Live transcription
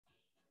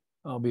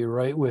I'll be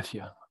right with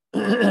you.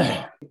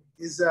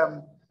 Is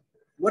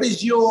what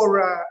is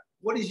your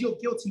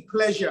guilty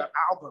pleasure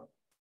album?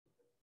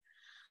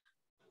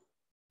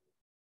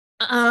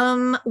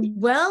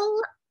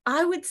 Well,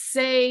 I would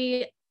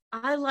say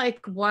I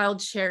like Wild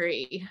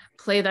Cherry,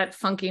 Play That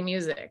Funky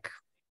Music.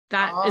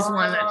 That is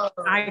one that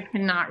I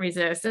cannot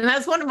resist. And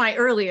that's one of my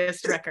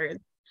earliest records.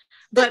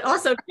 But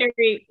also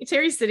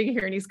Terry's sitting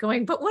here and he's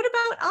going, but what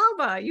about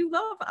ABBA? You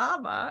love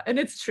ABBA. And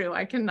it's true,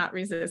 I cannot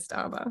resist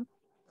ABBA.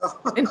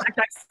 In fact,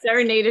 I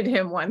serenaded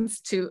him once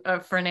to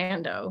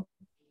Fernando.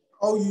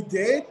 Oh, you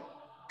did?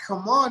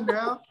 Come on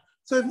now.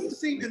 So have you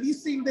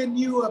seen their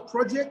new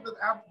project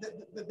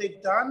that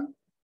they've done?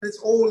 It's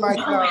all like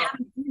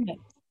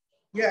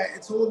yeah,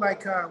 it's all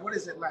like what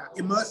is it, like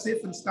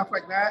immersive and stuff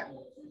like that.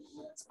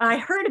 I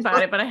heard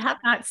about it, but I have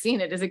not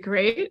seen it. Is it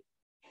great?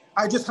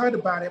 I just heard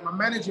about it. My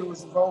manager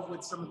was involved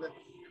with some of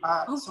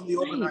the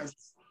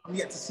organizers. I'm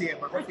yet to see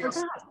it, but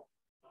hopefully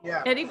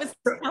yeah. Eddie was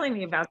telling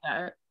me about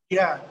that.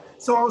 Yeah.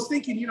 So I was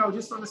thinking,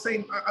 just along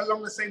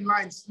the same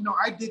lines,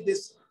 I did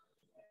this.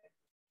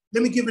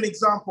 Let me give an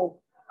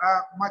example.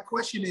 My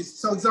question is,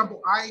 so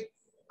example,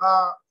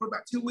 for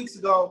about 2 weeks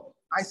ago,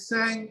 I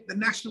sang the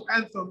national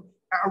anthem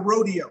at a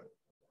rodeo,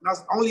 and I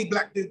was the only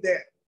Black dude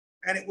there.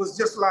 And it was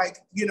just like,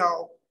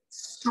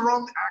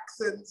 strong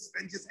accents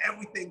and just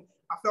everything.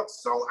 I felt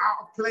so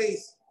out of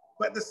place,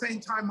 but at the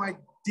same time, I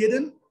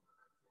didn't.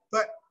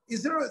 But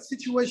is there a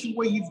situation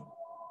where you've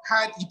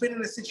been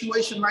in a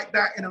situation like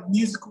that in a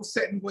musical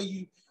setting where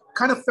you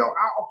kind of felt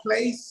out of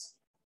place,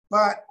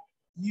 but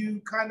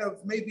you kind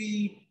of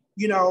maybe,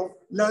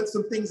 learned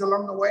some things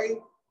along the way?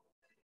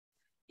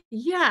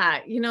 Yeah,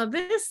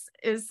 this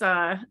is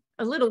a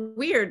little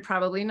weird,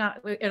 probably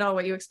not at all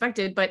what you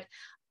expected, but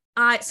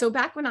so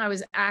back when I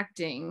was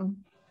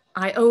acting,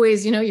 I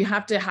always, you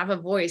have to have a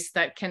voice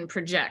that can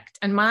project.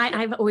 And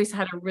I've always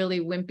had a really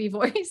wimpy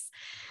voice.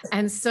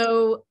 And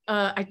so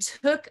I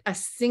took a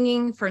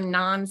singing for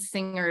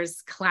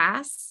non-singers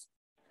class.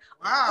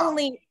 Wow.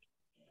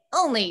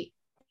 Only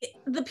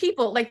the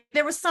people, like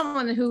there was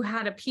someone who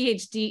had a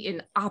PhD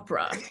in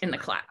opera in the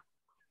class.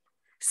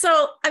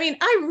 So,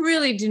 I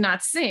really do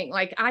not sing.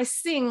 Like I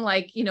sing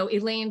like,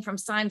 Elaine from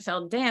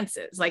Seinfeld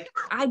dances. Like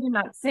I do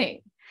not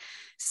sing.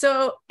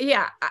 So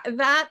yeah,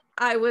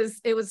 it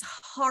was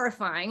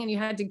horrifying, and you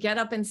had to get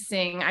up and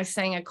sing. I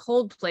sang a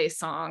Coldplay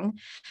song,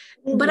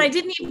 but I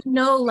didn't even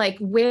know like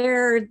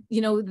where,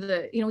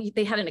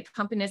 they had an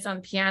accompanist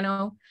on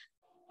piano.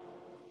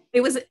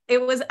 It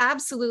was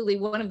absolutely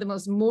one of the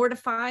most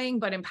mortifying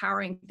but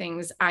empowering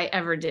things I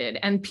ever did.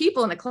 And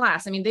people in the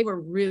class, they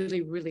were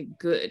really, really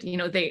good.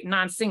 They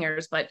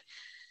non-singers, but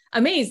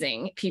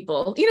amazing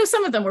people.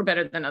 Some of them were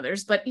better than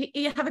others, but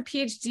you have a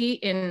PhD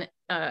in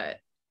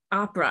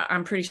opera,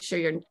 I'm pretty sure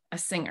you're a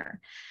singer.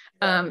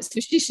 So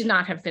she should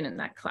not have been in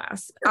that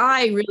class.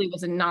 I really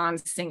was a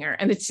non-singer,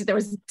 and there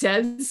was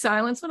dead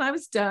silence when I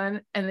was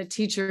done. And the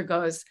teacher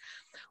goes,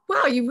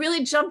 wow, you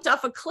really jumped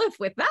off a cliff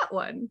with that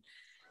one.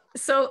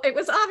 So it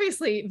was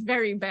obviously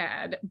very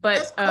bad,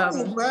 but that's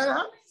cool, man.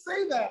 How do you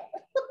say that?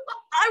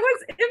 I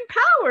was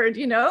empowered,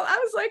 I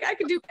was like, I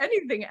could do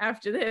anything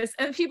after this.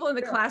 And people in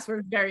the class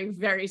were very,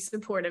 very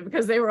supportive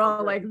because they were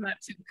all like,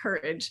 that's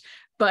encourage.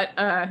 But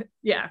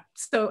yeah,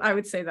 so I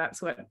would say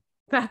that's one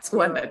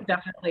that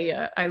definitely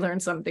I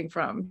learned something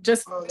from.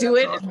 Just do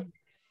it, awesome. And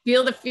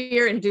feel the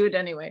fear and do it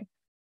anyway.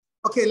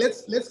 Okay,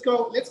 let's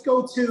go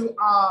to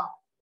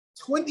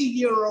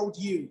 20-year-old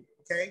you,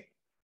 okay?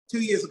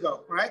 2 years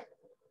ago, right?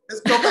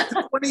 Let's go back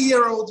to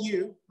 20-year-old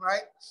you,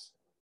 right?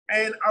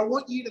 And I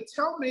want you to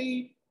tell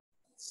me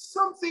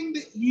something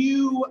that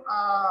you,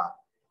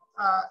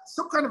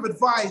 some kind of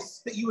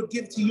advice that you would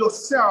give to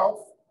yourself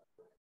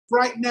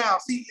right now.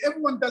 See,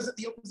 everyone does it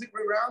the opposite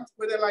way around,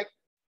 where they're like,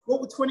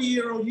 what would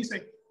 20-year-old you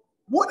say?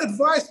 What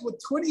advice would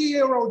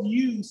 20-year-old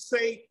you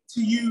say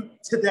to you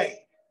today?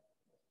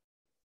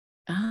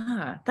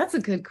 That's a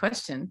good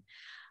question.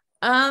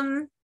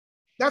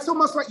 That's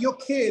almost like your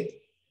kid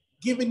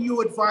giving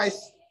you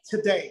advice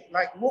today.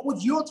 Like, what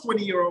would your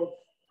 20-year-old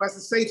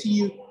person say to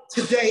you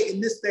today in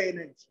this day and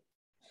age?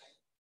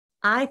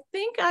 I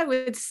think I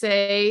would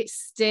say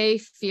stay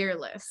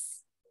fearless,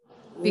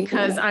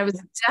 because I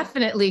was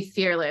definitely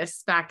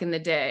fearless back in the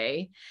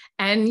day.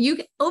 And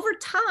over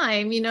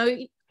time,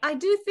 I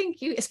do think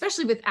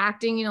especially with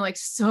acting, like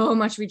so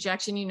much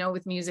rejection,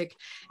 with music,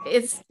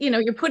 it's,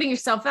 you're putting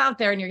yourself out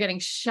there and you're getting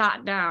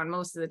shot down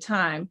most of the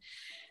time.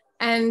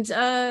 And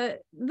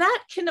that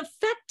can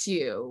affect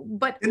you.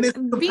 But in this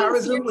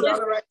comparison with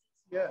other actors,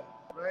 yeah,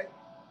 right?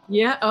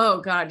 Yeah.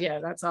 Oh God. Yeah.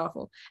 That's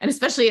awful. And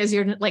especially as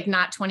you're like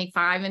not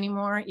 25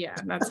 anymore. Yeah.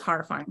 That's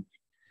horrifying.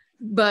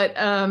 But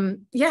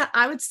yeah,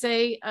 I would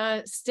say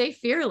stay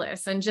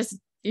fearless, and just,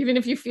 even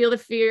if you feel the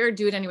fear,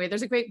 do it anyway.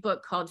 There's a great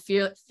book called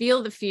Feel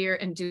the Fear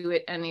and Do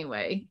It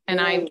Anyway.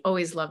 And I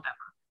always love that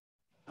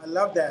book. I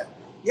love that.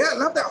 Yeah. I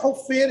love that whole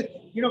fear,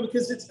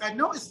 because I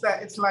noticed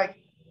that it's like,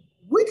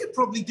 we could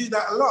probably do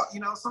that a lot.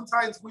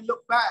 Sometimes we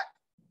look back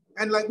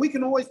and like, we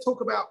can always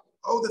talk about,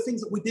 the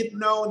things that we didn't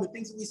know and the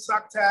things that we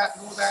sucked at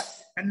and all that.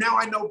 And now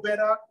I know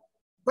better.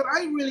 But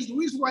the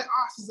reason why I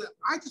asked is that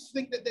I just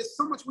think that there's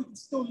so much we can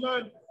still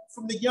learn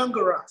from the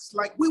younger us.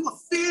 Like, we were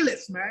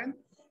fearless, man.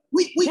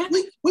 We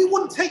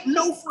wouldn't take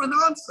no for an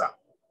answer.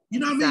 You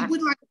know what I mean?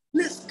 We'd like,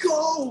 let's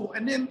go.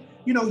 And then,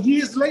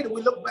 years later,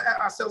 we look back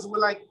at ourselves and we're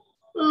like,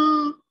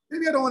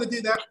 maybe I don't want to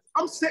do that.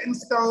 I'm set in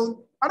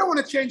stone. I don't want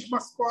to change my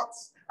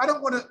spots. I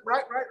don't want to,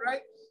 right.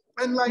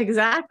 And like,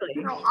 exactly.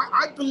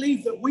 I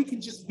believe that we can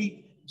just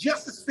be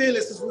just as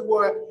fearless as we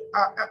were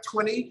at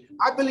 20.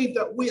 I believe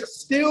that we are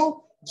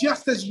still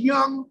just as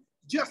young,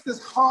 just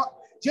as hot,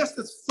 just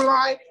as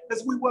fly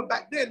as we were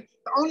back then.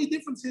 The only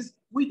difference is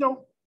we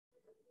don't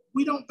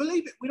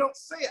believe it. We don't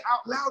say it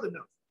out loud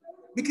enough.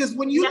 Because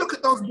when you look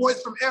at those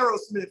boys from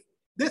Aerosmith,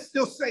 they're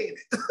still saying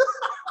it.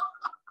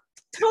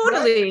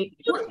 Totally.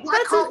 Right?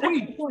 Why can't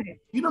we?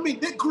 You know what I mean?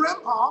 They're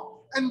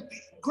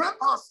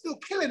grandpa's still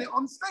killing it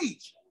on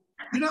stage.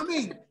 You know what I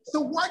mean? So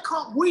why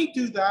can't we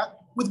do that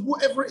with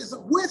whatever it is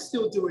that we're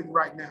still doing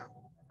right now?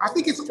 I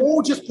think it's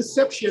all just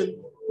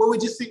perception where we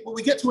just think, well,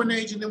 we get to an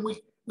age and then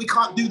we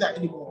can't do that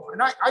anymore.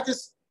 And I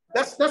just,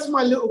 that's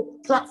my little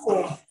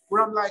platform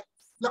where I'm like,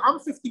 look, I'm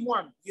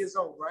 51 years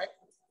old, right?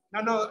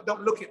 I know,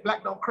 don't look it,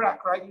 black don't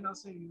crack, right? You know what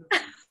I'm saying?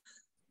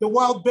 The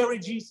wild berry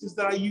juices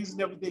that I use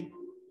and everything.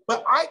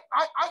 But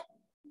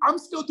I'm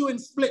still doing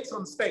splits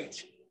on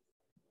stage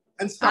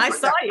and stuff like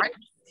that. Right?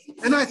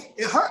 And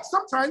it hurts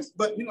sometimes,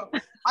 but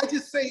I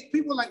just say,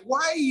 people are like,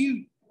 why are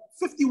you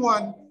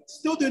 51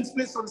 still doing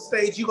splits on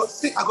stage? I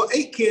got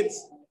 8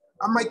 kids,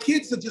 and my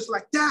kids are just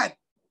like, Dad,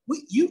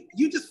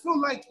 you just feel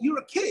like you're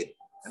a kid.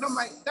 And I'm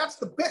like, that's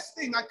the best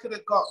thing I could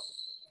have got,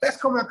 best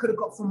comment I could have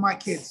got from my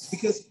kids,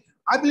 because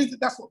I believe that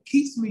that's what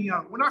keeps me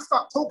young. When I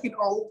start talking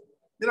old,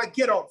 then I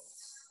get old.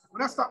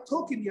 When I start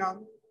talking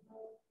young,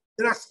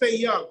 then I stay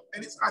young.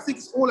 And I think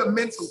it's all a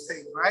mental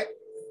thing, right?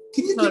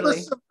 Can you give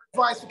us some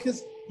advice?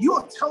 Because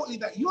you're totally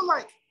that. You're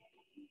like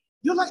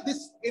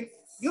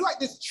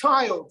this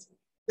child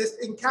that's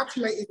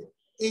encapsulated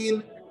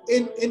in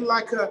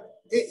like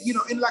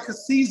a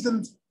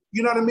seasoned,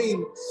 you know what I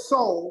mean,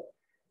 soul.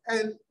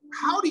 And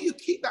how do you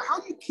keep that? How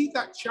do you keep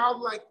that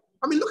childlike?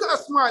 I mean, look at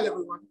her smile,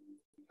 everyone.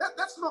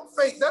 That's not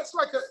fake. That's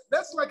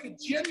like a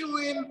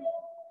genuine,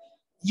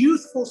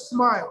 youthful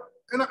smile.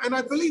 And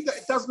I believe that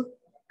it doesn't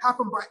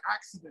happen by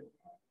accident.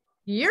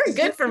 You're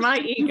good for my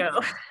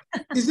ego.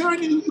 Is there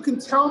anything you can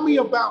tell me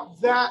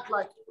about that?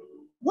 Like,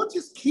 what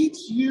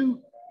keeps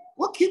you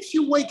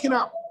waking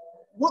up?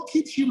 What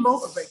keeps you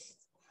motivated?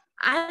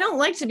 I don't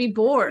like to be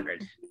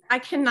bored. I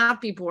cannot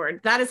be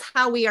bored. That is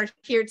how we are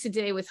here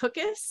today with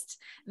Hookist.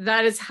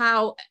 That is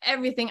how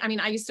everything, I mean,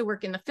 I used to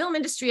work in the film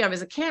industry. I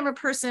was a camera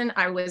person.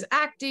 I was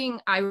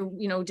acting. I,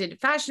 did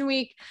Fashion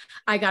Week.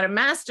 I got a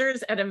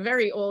master's at a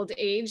very old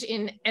age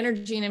in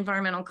energy and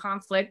environmental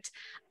conflict.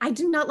 I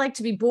do not like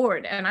to be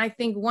bored. And I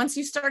think once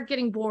you start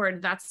getting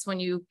bored, that's when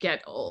you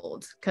get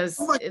old. Because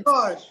oh my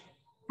gosh,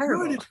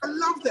 Meredith, I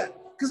love that.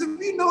 Because if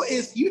you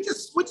notice, you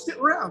just switched it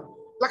around.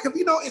 Like, if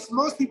you notice,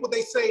 most people,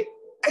 they say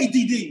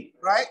ADD,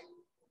 right?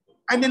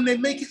 And then they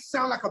make it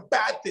sound like a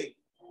bad thing,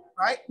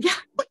 right? Yeah.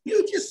 But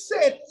you just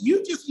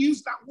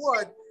used that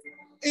word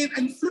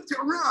and flipped it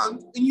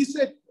around, and you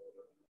said,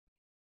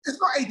 it's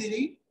not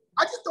ADD.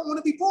 I just don't want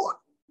to be bored.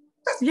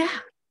 Yeah.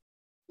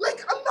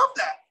 Like, I love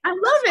that. I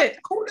love it.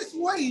 The coolest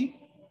way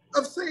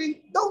of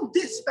saying, don't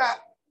diss that.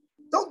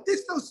 Don't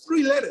diss those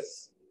 3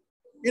 letters,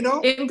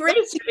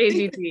 Embrace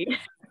your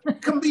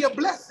ADD. Can be a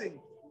blessing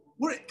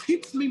where it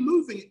keeps me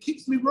moving. It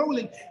keeps me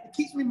rolling. It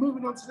keeps me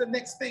moving on to the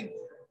next thing.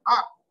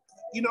 I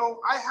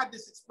had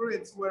this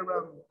experience where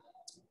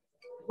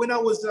when I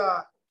was,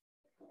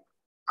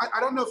 I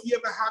don't know if you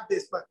ever had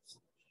this, but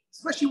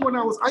especially when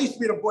I used to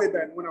be in a boy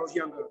band when I was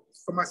younger,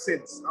 for my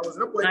sins. I was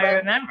in a boy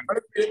band. I remember.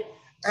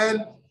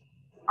 And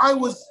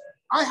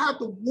I had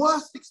the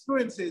worst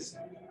experiences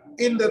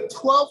in the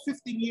 12,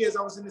 15 years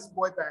I was in this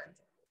boy band.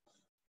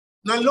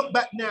 And I look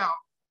back now,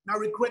 and I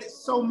regret it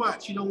so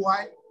much. You know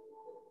why?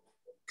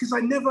 Because I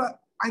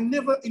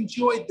never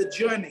enjoyed the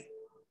journey.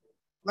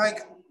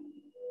 Like,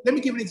 let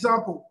me give an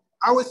example.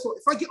 I always thought,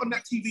 if I get on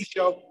that TV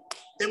show,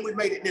 then we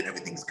made it, then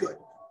everything's good.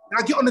 And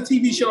I get on the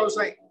TV show, I was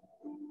like,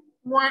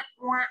 wah,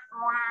 wah, wah.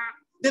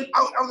 Then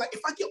I was like, if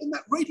I get on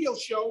that radio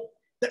show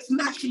that's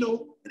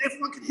national and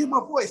everyone can hear my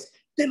voice,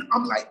 then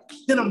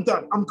I'm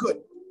done, I'm good.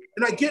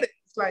 And I get it,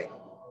 it's like,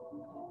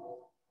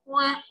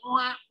 wah,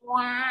 wah,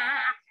 wah.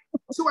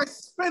 So I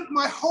spent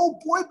my whole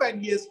boy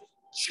band years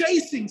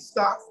chasing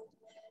stuff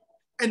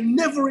and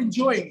never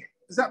enjoying it.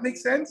 Does that make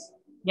sense?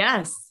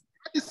 Yes.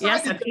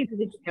 Yes, that's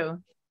easy to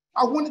do.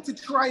 I wanted to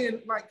try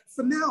and, like,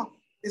 for now,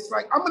 it's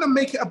like, I'm going to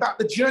make it about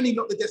the journey,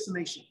 not the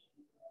destination.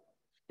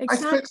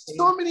 Exactly. I spent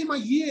so many of my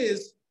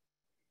years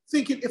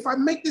thinking, if I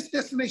make this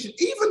destination,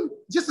 even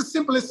just as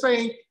simple as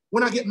saying,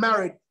 when I get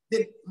married,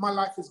 then my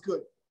life is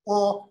good.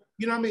 Or,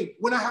 you know what I mean?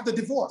 When I have the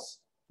divorce,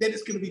 then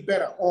it's going to be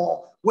better.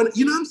 Or when,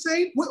 you know what I'm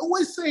saying? We're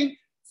always saying,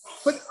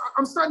 but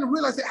I'm starting to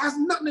realize it has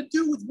nothing to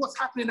do with what's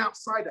happening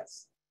outside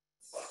us.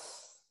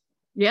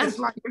 Yeah, it's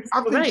like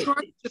I've been trying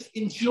to just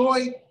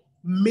enjoy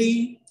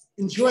me,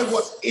 enjoy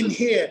what's in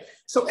here.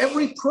 So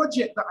every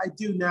project that I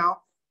do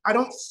now, I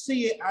don't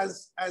see it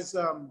as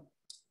the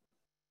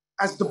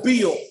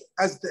be all,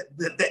 as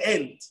the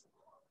end.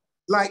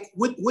 Like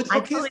with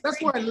Hookies,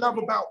 that's what I love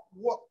about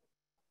what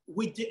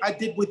I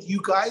did with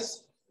you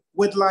guys.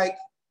 With like,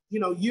 you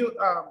know,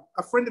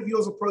 a friend of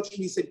yours approached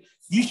me and said,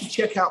 you should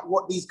check out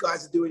what these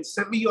guys are doing.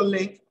 Send me your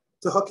link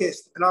to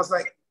Hookies. And I was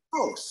like,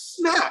 oh,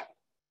 snap.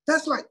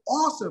 That's like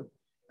awesome.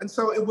 And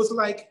so it was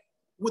like,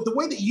 with the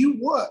way that you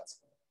worked,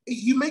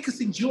 you make us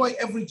enjoy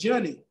every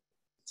journey.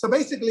 So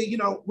basically, you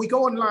know, we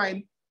go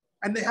online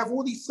and they have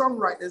all these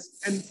songwriters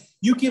and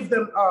you give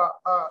them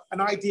an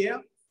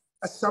idea,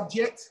 a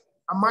subject,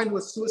 and mine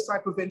was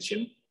suicide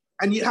prevention.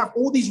 And you have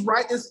all these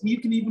writers and you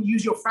can even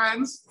use your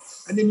fans.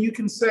 And then you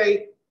can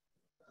say,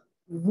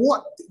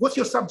 what's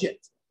your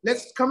subject?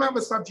 Let's come up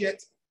with a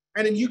subject.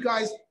 And then you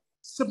guys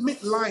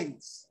submit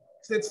lines.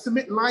 Said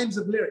submit lines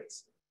of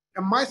lyrics.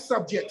 And my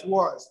subject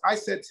was, I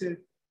said to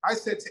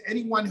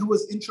anyone who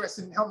was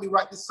interested in helping me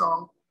write this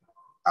song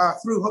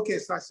through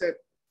Hookies, I said,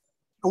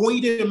 I want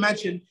you to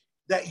imagine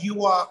that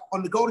you are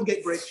on the Golden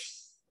Gate Bridge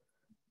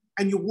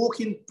and you're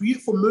walking,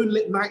 beautiful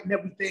moonlit night and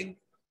everything.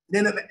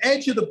 And then at the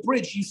edge of the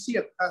bridge, you see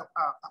a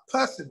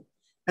person,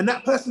 and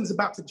that person's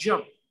about to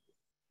jump.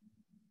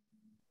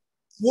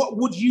 What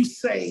would you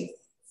say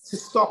to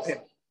stop him?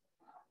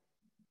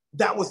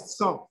 That was the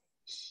song.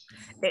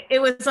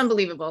 It was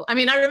unbelievable. I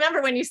mean, I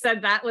remember when you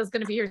said that was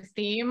going to be your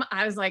theme,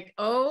 I was like,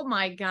 oh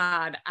my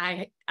God,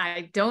 I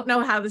don't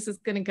know how this is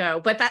going to go.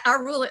 But that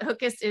our rule at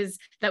Hookies is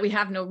that we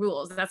have no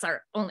rules. That's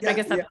our only, I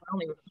guess that's our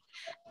only rule.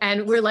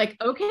 And we're like,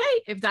 okay,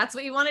 if that's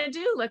what you want to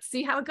do, let's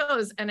see how it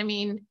goes. And I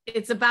mean,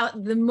 it's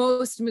about the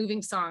most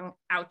moving song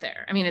out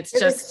there. I mean, it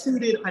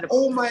exceeded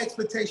all my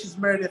expectations,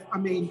 Meredith. I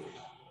mean,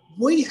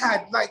 we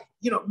had like,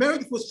 you know,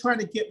 Meredith was trying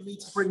to get me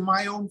to bring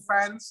my own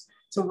fans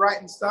to write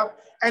and stuff.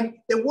 And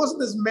there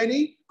wasn't as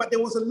many, but there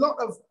was a lot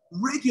of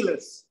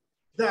regulars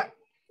that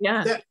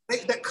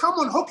come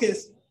on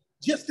Hookies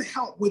just to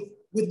help with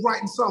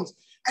writing songs.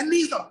 And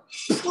these are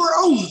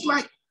pros.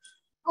 Like,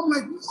 I'm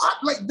like, what?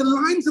 Like the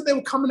lines that they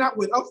were coming out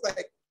with, I was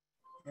like,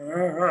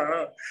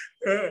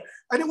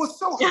 and it was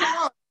so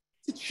hard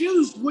to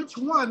choose which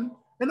one.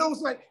 And I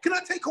was like, can I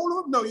take all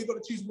of them? No, you've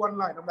got to choose one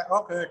line. I'm like,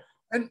 okay.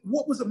 And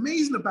what was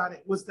amazing about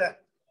it was that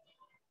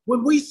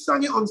when we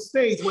sung it on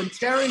stage, when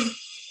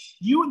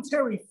you and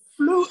Terry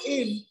flew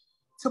in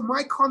to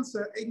my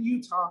concert in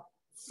Utah,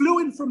 flew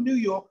in from New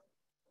York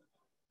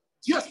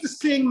just to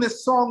sing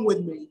this song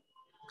with me.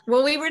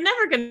 Well, we were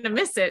never going to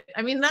miss it.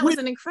 I mean, that was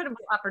an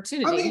incredible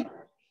opportunity. I mean,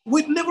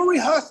 we'd never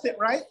rehearsed it,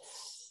 right?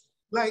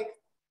 Like,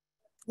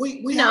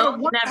 we had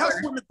one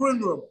rehearsal in the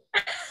green room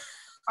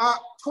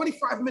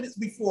 25 minutes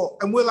before,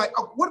 and we're like,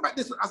 oh, what about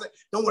this one? I was like,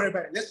 don't worry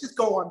about it. Let's just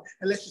go on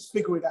and let's just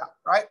figure it out,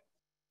 right?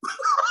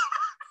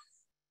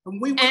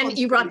 And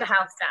you brought the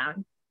house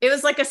down. It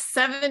was like a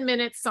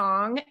 7-minute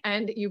song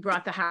and you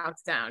brought the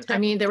house down. I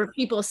mean, there were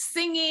people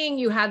singing,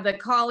 you had the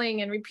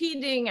calling and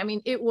repeating. I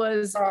mean, it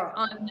was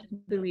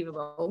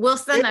unbelievable. We'll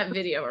send that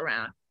video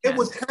around. It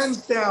was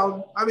hands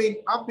down. I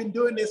mean, I've been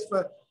doing this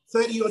for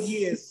 30 odd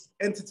years,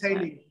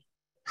 entertaining.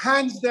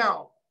 Hands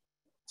down,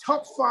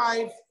 top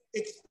 5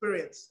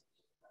 experience.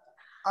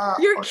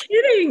 You're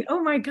kidding.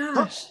 Oh my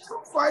gosh.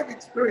 Top 5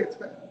 experience,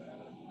 man.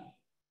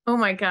 Oh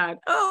my God.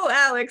 Oh,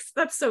 Alex,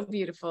 that's so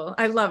beautiful.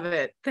 I love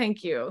it.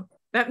 Thank you.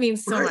 That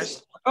means so much.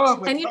 Oh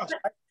my gosh.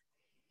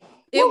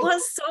 It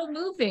was so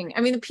moving.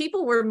 I mean, the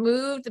people were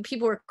moved, the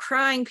people were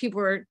crying, people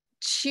were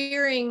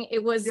cheering.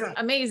 It was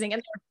amazing.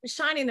 And they were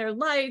shining their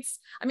lights.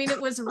 I mean, it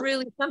was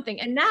really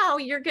something. And now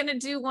you're going to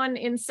do one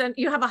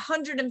you have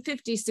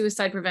 150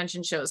 suicide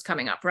prevention shows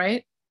coming up,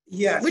 right?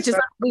 Yes. Which is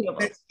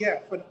unbelievable.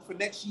 For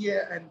next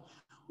year. And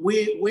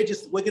we're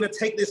going to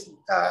take this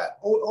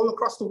all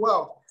across the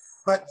world,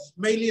 but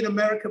mainly in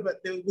America,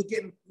 but we're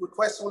getting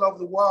requests all over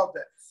the world.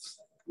 That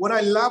what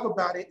I love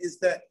about it is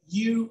that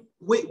I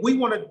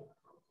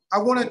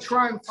want to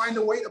try and find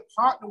a way to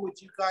partner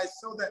with you guys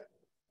so that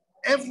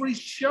every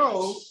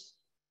show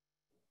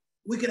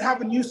we could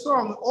have a new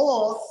song,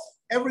 or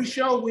every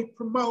show we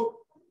promote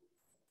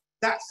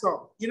that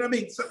song. You know what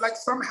I mean? So like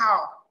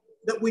somehow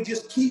that we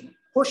just keep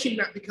pushing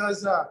that,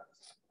 because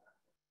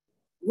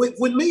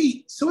with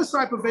me,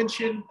 suicide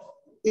prevention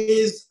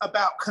is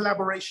about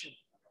collaboration.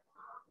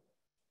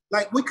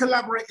 Like we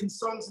collaborate in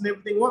songs and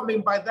everything. What I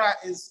mean by that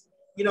is,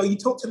 you know, you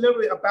talked a little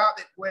bit about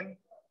it when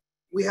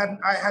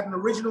I had an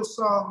original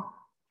song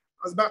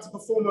I was about to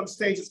perform on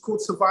stage. It's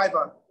called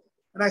Survivor.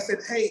 And I said,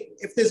 hey,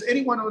 if there's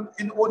anyone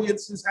in the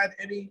audience who's had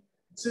any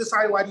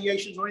suicidal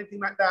ideations or anything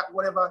like that,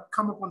 whatever,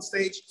 come up on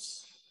stage.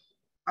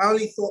 I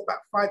only thought about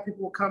 5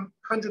 people would come,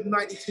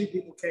 192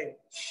 people came.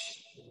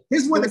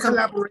 Here's where the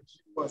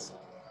collaboration was.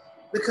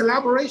 The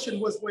collaboration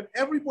was when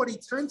everybody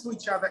turned to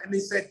each other and they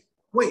said,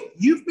 wait,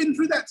 you've been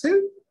through that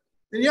too?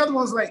 And the other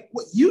one's like,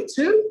 what, you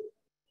too?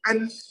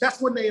 And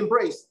that's when they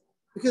embraced,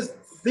 because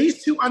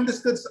these two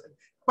understood.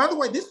 By the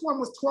way, this one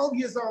was 12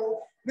 years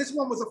old. This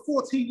one was a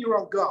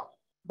 14-year-old girl,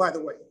 by the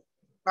way,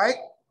 right?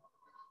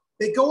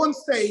 They go on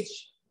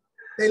stage,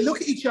 they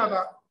look at each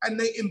other and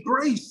they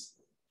embrace.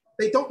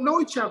 They don't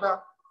know each other,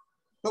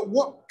 But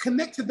what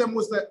connected them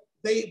was that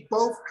they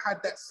both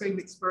had that same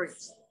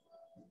experience.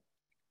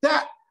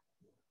 That,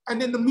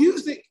 and then the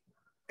music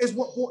is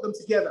what brought them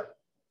together.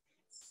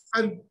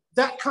 And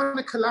that kind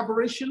of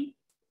collaboration,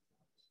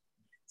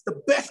 it's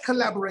the best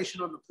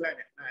collaboration on the planet,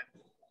 man.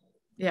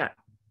 Yeah.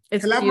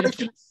 It's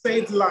collaboration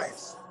saves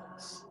lives.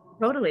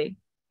 Totally.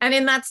 And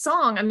in that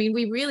song, I mean,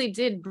 we really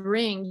did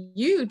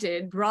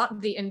brought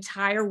the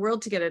entire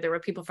world together. There were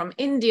people from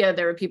India,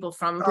 there were people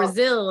from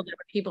Brazil, there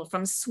were people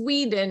from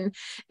Sweden,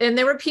 and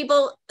there were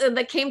people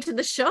that came to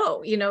the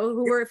show, you know,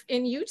 who were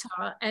in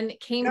Utah and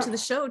came to the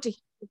show to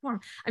perform.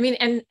 I mean,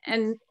 and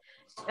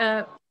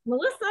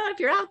Melissa, if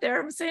you're out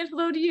there, I'm saying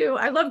hello to you.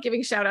 I love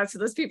giving shout outs to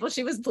those people.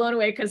 She was blown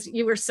away because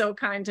you were so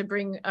kind to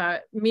bring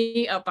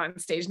me up on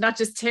stage, not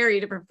just Terry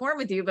to perform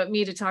with you, but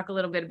me to talk a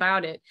little bit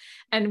about it.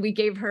 And we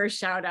gave her a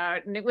shout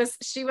out and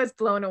she was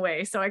blown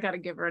away. So I got to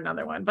give her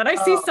another one, but I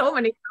see so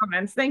many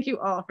comments. Thank you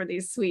all for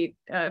these sweet,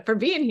 for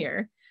being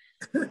here.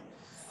 Well,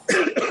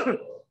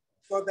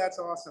 that's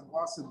awesome.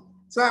 Awesome.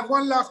 So I have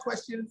one last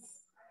question.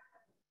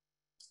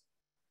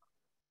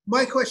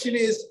 My question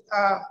is,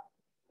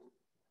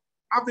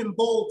 I've been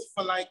bald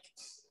for like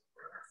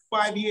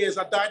 5 years.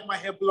 I dyed my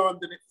hair blonde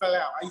and it fell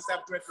out. I used to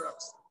have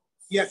dreadlocks.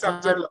 Yes, I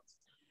have dreadlocks.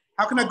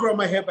 How can I grow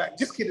my hair back?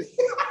 Just kidding.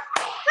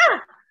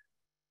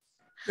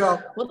 No.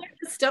 Well, there's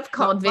this stuff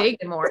called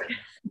vegan more.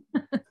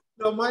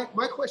 No, my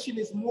question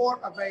is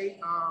more of a,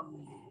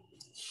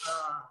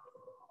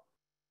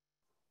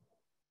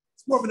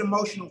 it's more of an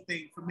emotional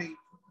thing for me.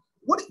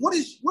 What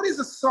is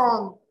a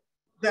song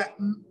that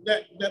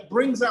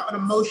brings out an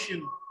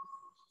emotion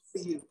for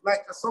you?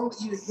 Like a song that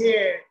you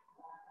hear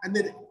and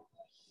then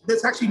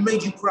that's actually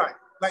made you cry.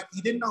 Like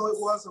you didn't know it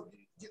was, or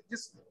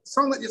just a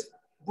song that just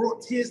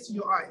brought tears to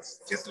your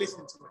eyes, just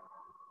listening to it.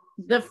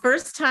 The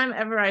first time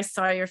ever I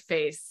saw your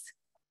face,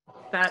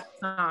 that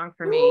song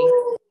for me,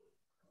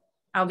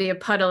 I'll be a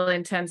puddle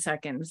in 10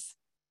 seconds.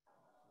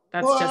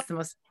 That's just the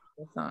most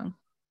beautiful song.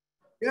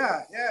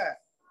 Yeah, yeah.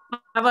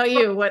 How about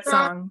you? What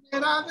song?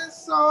 And I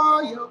just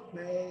saw your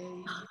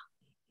face.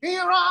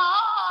 Here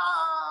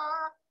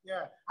I.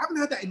 Yeah, I haven't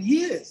heard that in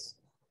years.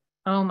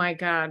 Oh my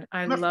God,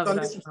 I love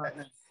that song.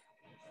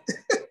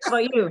 How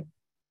about you?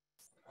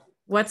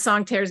 What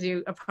song tears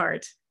you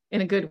apart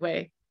in a good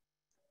way?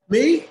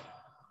 Me?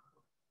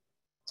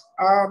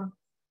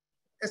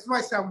 It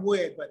might sound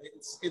weird, but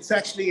it's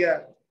actually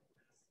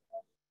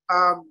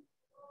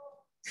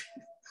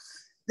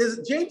there's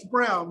James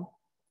Brown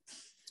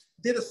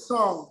did a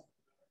song,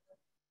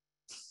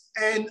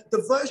 and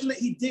the version that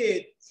he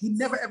did, he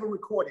never ever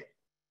recorded.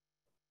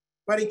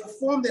 But he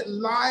performed it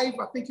live,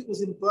 I think it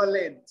was in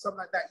Berlin, something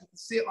like that. You can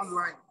see it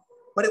online.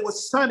 But it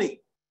was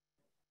Sunny.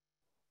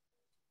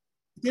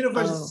 He did a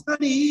version,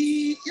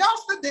 Sunny,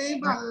 yesterday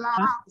my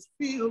life was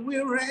filled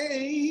with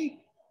rain.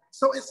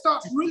 So it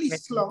starts really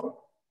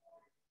slow.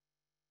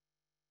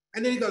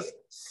 And then he goes,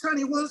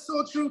 Sunny was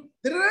so true.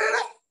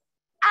 I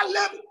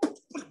love it.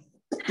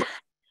 And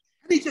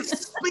he just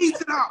speeds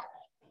it up.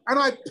 And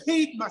I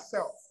peed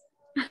myself.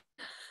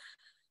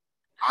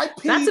 I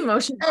peed That's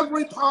emotional.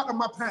 Every part of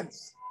my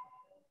pants.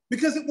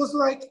 Because it was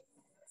like,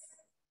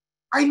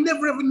 I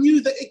never ever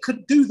knew that it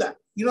could do that.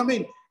 You know what I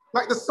mean?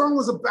 Like the song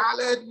was a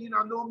ballad, you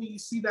know, normally you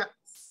see that.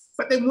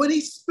 But then when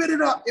he spit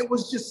it up, it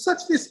was just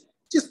such this,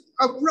 just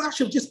a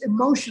rush of just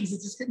emotions.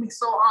 It just hit me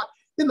so hard.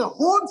 Then the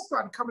horns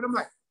started coming. I'm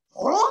like,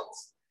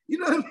 horns? You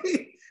know what I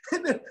mean?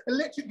 And the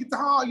electric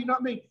guitar, you know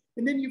what I mean?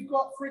 And then you've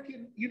got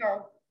freaking, you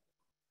know,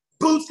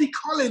 Bootsy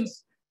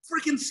Collins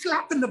freaking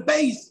slapping the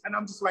bass. And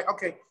I'm just like,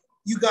 okay,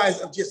 you guys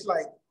are just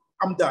like,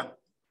 I'm done.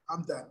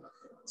 I'm done.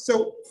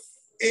 So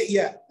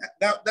yeah,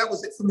 that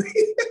was it for me.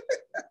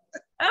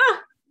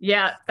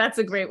 Yeah, that's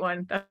a great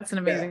one. That's an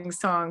amazing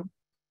song.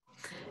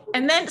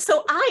 And then,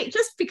 so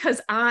because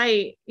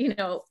you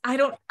know,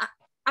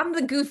 I'm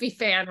the goofy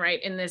fan,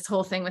 right, in this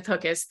whole thing with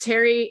Hookus.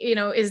 Terry, you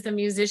know, is the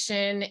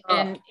musician,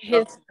 and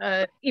his,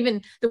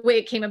 even the way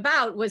it came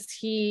about was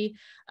he,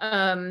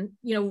 you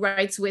know,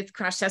 writes with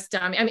Crash Test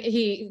Dummies. I mean,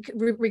 he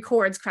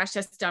records Crash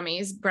Test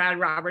Dummies, Brad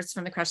Roberts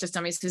from the Crash Test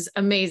Dummies, who's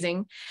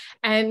amazing.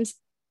 And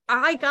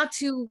I got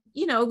to,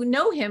 you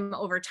know him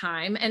over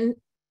time. And,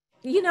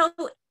 you know,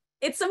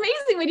 it's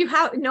amazing when you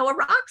know a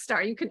rock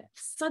star. You can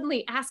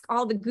suddenly ask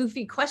all the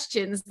goofy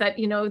questions that,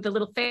 you know, the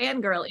little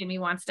fangirl in me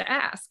wants to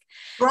ask.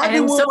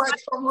 Driving Will by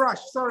Tom Rush.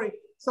 Sorry.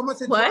 Someone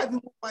said what?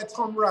 Driving Will by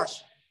Tom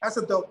Rush. That's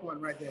a dope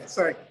one right there.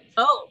 Sorry.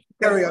 Oh,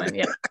 carry on.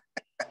 Yeah.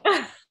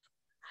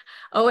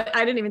 Oh,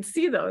 I didn't even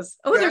see those.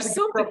 Oh, yeah, there's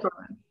so many.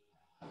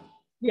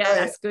 Yeah,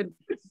 that's good.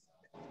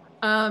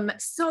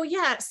 So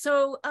yeah,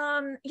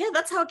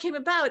 that's how it came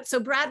about.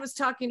 So Brad was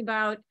talking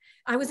about,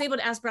 I was able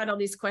to ask Brad all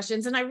these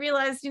questions, and I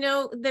realized, you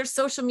know, their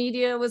social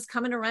media was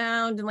coming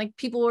around, and like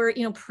people were,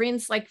 you know,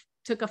 Prince like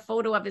took a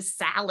photo of his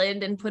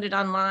salad and put it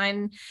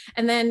online.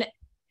 And then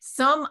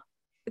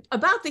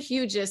about the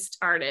hugest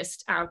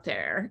artist out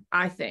there,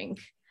 I think,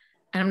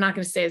 and I'm not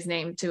going to say his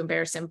name to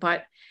embarrass him,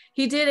 but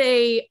he did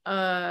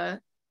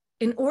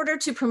in order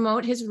to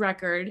promote his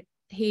record,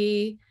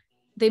 they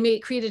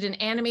created an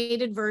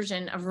animated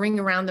version of Ring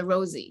Around the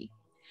Rosie.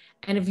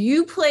 And if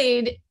you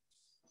played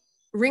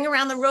Ring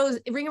Around the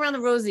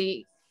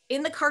Rosie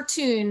in the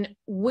cartoon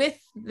with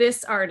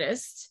this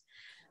artist,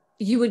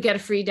 you would get a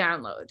free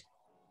download.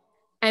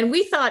 And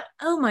we thought,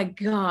 oh my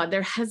God,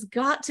 there has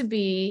got to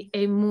be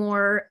a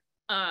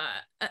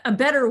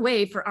better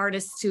way for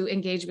artists to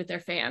engage with their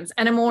fans,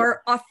 and a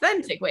more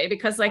authentic way,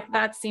 because like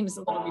that seems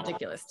a little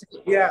ridiculous to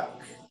me. Yeah.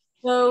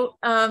 So,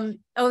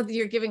 oh,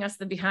 you're giving us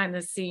the behind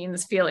the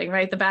scenes feeling,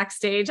 right? The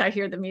backstage, I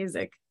hear the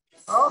music.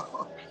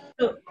 Oh.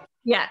 So,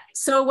 yeah.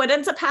 So what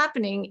ends up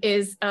happening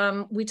is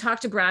we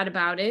talked to Brad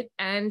about it,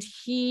 and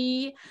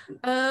he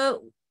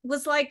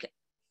was like,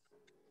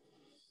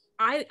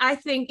 I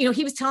think,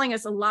 he was telling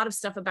us a lot of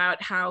stuff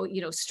about how,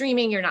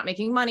 streaming, you're not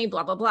making money,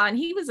 blah, blah, blah. And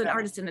he was an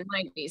artist in the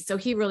 90s. So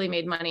he really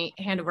made money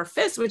hand over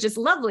fist, which is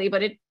lovely.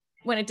 But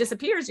when it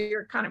disappears,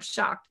 you're kind of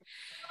shocked.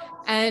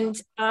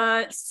 And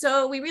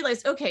so we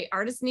realized, okay,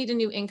 artists need a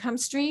new income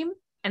stream,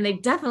 and they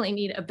definitely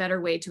need a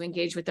better way to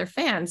engage with their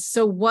fans.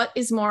 So what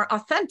is more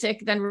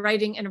authentic than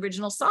writing an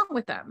original song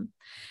with them?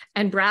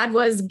 And Brad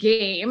was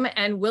game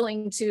and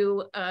willing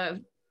to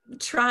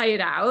try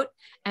it out.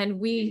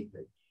 And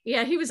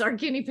he was our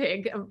guinea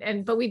pig.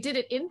 But we did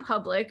it in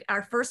public.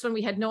 Our first one,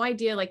 we had no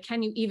idea, like,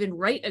 can you even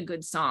write a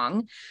good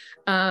song?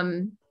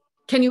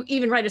 Can you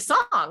even write a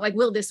song? Like,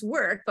 will this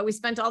work? But we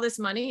spent all this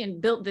money and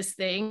built this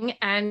thing.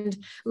 And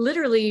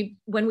literally,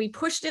 when we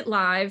pushed it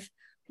live,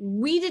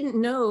 we didn't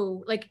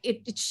know, like,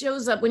 it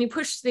shows up when you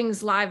push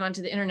things live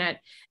onto the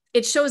internet,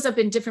 it shows up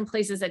in different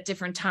places at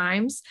different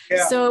times.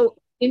 Yeah. So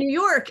in New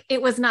York,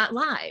 it was not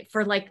live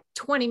for like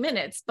 20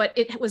 minutes, but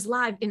it was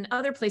live in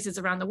other places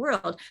around the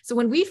world. So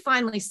when we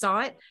finally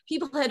saw it,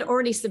 people had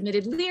already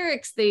submitted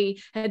lyrics. They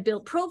had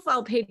built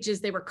profile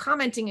pages. They were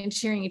commenting and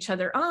cheering each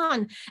other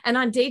on. And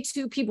on day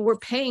 2, people were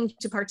paying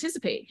to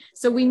participate.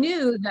 So we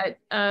knew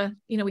that,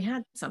 we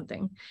had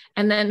something.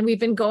 And then we've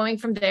been going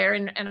from there,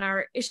 and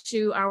our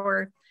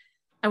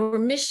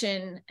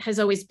mission has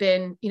always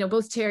been,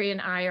 both Terry and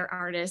I are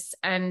artists,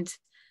 and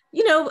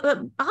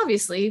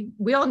obviously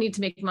we all need to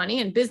make money,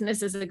 and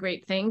business is a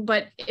great thing.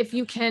 But if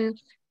you're going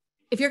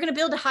to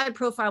build a high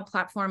profile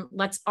platform,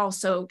 let's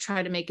also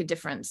try to make a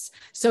difference.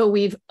 So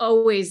we've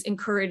always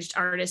encouraged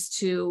artists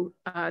to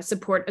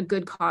support a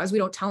good cause. We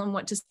don't tell them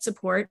what to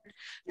support,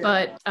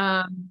 but,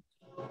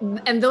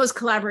 and those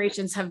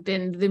collaborations have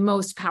been the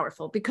most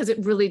powerful, because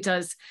it really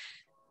does,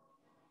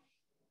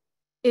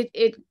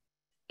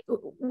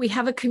 we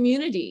have a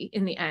community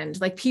in the end.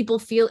 Like, people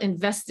feel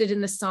invested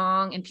in the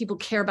song, and people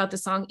care about the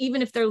song,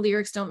 even if their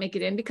lyrics don't make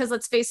it in. Because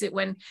let's face it,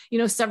 when,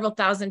 several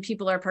thousand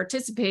people are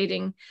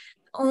participating,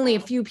 only a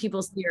few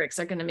people's lyrics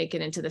are going to make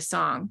it into the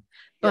song.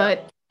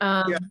 But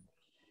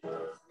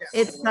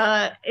it's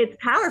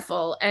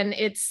powerful, and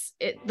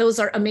those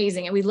are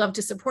amazing. And we love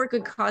to support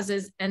good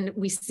causes. And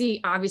we see,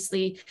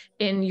 obviously,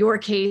 in your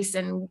case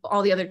and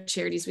all the other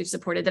charities we've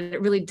supported, that it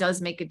really does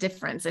make a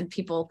difference, and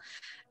people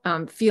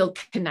feel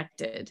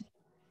connected.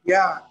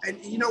 Yeah, and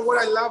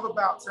what I love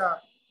about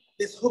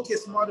this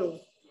Hookist model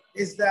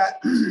is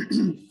that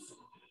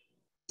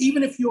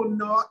even if you're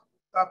not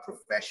a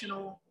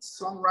professional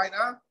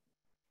songwriter,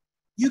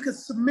 you can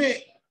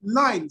submit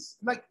lines.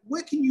 Like,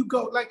 where can you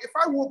go? Like, if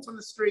I walked on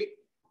the street,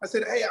 I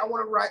said, hey, I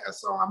want to write a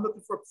song, I'm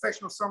looking for a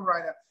professional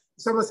songwriter.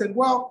 Someone said,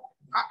 well,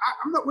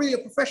 I'm not really a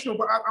professional,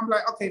 but I'm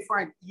like, okay,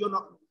 fine, you're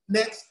not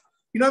next.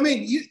 You know what I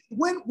mean?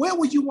 Where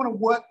would you want to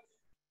work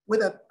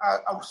with a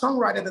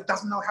songwriter that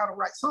doesn't know how to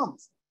write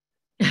songs?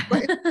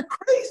 But it's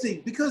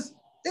crazy, because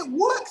it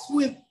works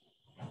with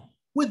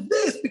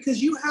this,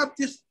 because you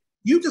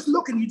just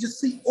look and you just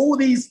see all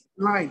these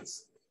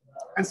lines,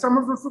 and some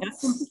of them from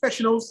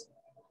professionals,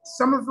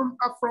 some of them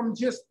are from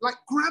just like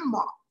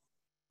grandma,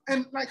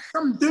 and like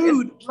some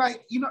dude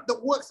like that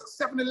works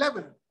at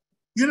 7-Eleven.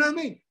 You know what I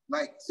mean?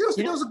 Like,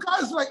 seriously, there was a guy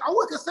who's like, I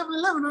work at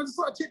 7-Eleven, I just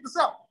thought I'd check this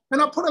out,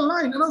 and I put a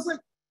line, and I was like,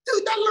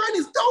 dude, that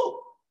line is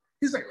dope.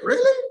 He's like,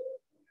 really?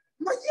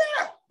 I'm like,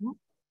 yeah.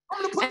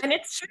 And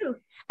it's true.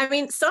 I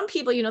mean, some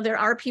people, there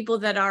are people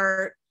that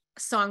are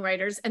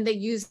songwriters, and they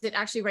use it.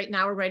 Actually, right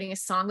now we're writing a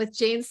song with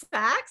Jane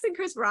Sachs and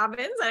Chris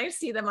Robbins. I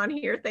see them on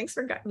here. Thanks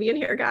for being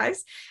here,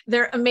 guys.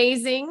 They're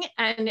amazing.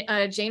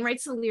 And Jane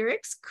writes the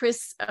lyrics,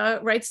 Chris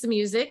writes the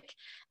music,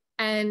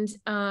 and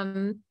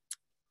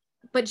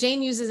but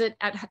Jane uses it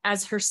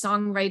as her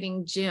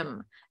songwriting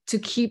gym to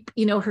keep,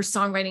 her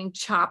songwriting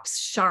chops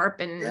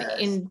sharp and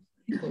in.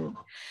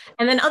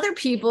 And then other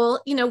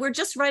people, we're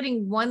just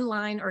writing one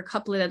line or a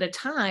couplet at a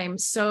time.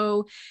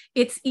 So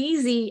it's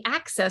easy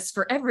access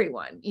for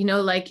everyone.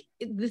 Like,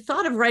 the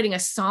thought of writing a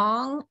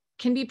song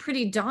can be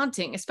pretty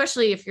daunting,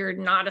 especially if you're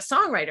not a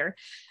songwriter.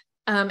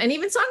 And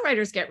even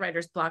songwriters get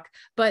writer's block.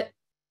 But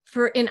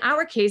in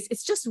our case,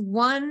 it's just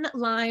one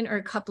line or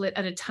a couplet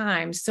at a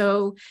time.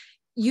 So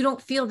you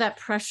don't feel that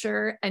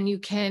pressure, and you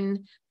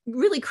can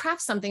really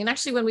craft something. And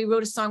actually, when we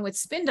wrote a song with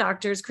Spin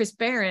Doctors, Chris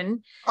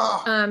Barron,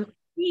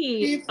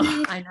 if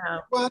you I know.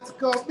 want to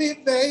go me,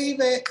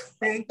 baby,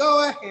 then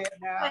go ahead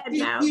now.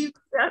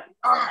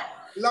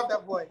 Love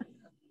that boy.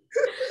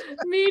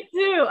 Me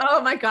too. Oh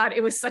my God,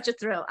 it was such a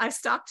thrill. I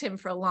stalked him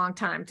for a long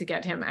time to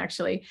get him,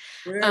 actually.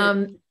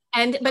 Really?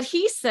 But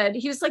he said,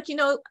 he was like, you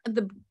know,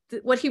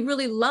 what he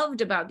really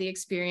loved about the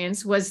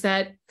experience was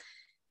that,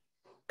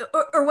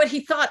 or what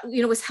he thought,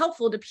 you know, was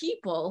helpful to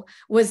people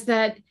was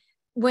that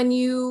when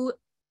you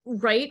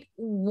write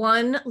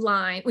one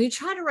line, when you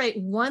try to write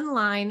one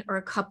line or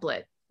a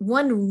couplet,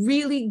 one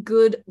really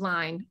good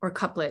line or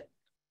couplet,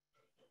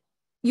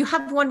 you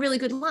have one really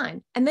good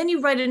line, and then you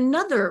write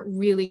another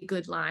really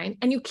good line,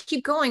 and you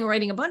keep going,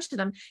 writing a bunch of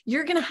them,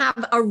 you're going to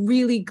have a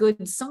really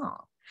good song.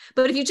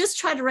 But if you just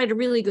try to write a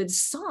really good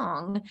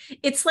song,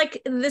 it's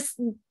like this,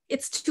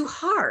 it's too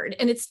hard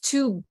and it's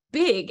too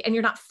big and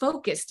you're not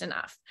focused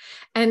enough.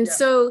 And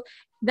so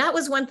that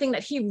was one thing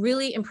that he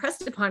really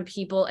impressed upon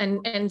people.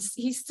 And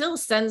he still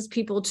sends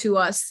people to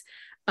us,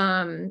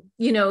 you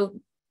know,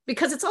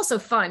 because it's also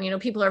fun, you know,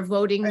 people are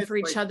voting for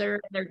each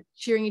other, they're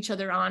cheering each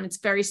other on. It's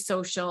very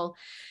social.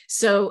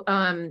 So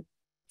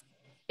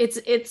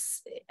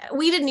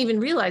we didn't even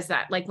realize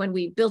that, like when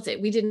we built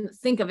it, we didn't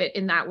think of it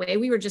in that way.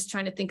 We were just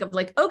trying to think of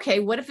like, okay,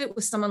 what if it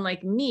was someone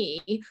like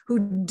me who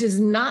does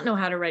not know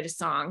how to write a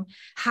song?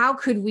 How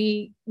could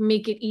we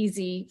make it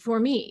easy for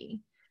me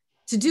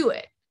to do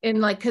it?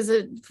 And like, because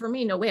for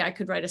me, no way I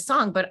could write a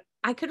song, but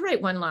I could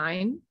write one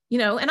line, you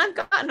know, and I've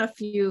gotten a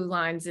few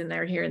lines in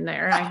there here and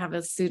there. I have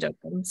a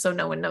pseudonym, so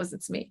no one knows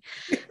it's me.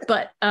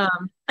 But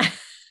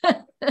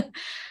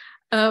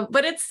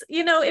but it's,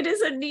 you know, it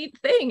is a neat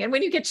thing. And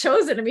when you get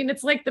chosen, I mean,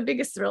 it's like the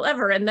biggest thrill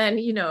ever. And then,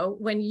 you know,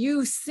 when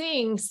you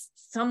sing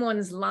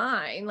someone's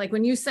line, like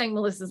when you sang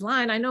Melissa's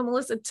line, I know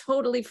Melissa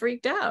totally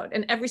freaked out,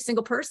 and every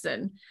single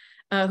person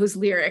whose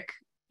lyric,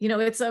 you know,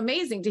 it's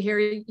amazing to hear,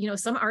 you know,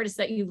 some artist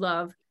that you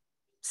love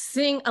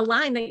sing a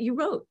line that you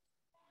wrote.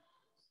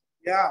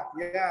 Yeah.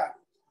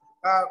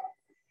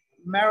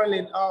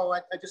 Marilyn, oh,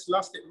 I just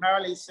lost it.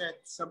 Marilyn said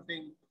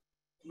something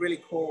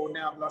really cool.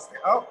 Now I've lost it.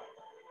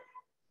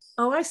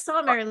 Oh, I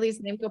saw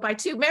Marilee's name go by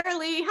too.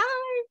 Marilee,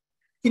 hi.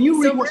 Can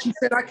you read what she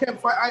said? I can't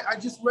find. I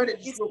just read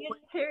it just real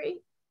quick.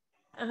 Terry?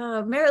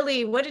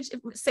 Marilee, what did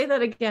you say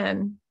that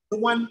again? The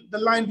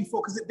line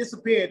before, because it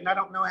disappeared and I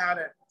don't know how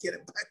to get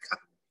it back up.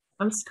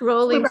 I'm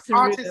scrolling through.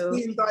 Artists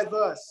being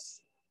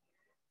diverse.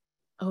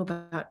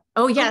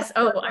 Oh yes.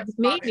 Oh,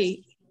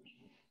 maybe.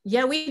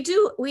 Yeah, we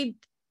do.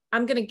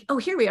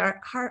 Here we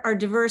are. Our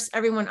diverse,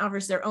 everyone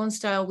offers their own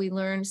style. We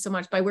learn so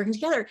much by working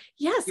together.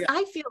 Yes, yeah.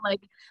 I feel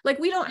like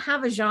we don't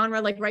have a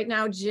genre. Like right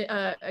now,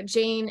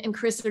 Jane and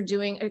Chris are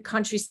doing a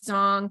country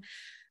song.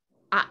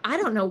 I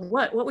don't know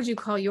what would you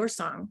call your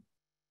song?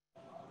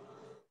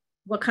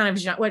 What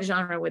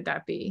genre would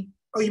that be?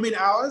 Oh, you mean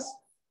ours?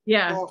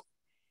 Yeah. Well,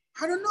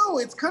 I don't know.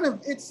 It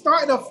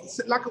started off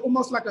like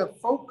almost like a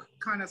folk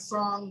kind of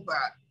song, but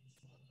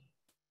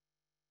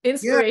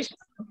inspirational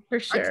for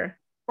sure.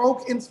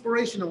 Folk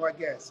inspirational, I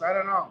guess. I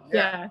don't know.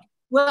 Yeah.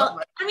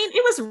 Well, I mean,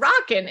 it was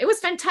rocking. It was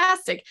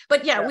fantastic.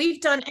 But we've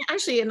done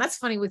actually, and that's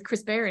funny with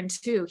Chris Barron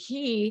too.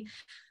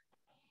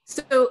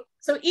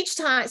 So each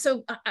time,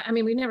 I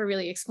mean, we never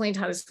really explained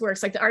how this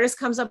works. Like the artist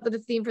comes up with a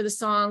theme for the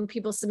song,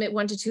 people submit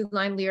 1 to 2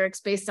 line lyrics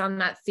based on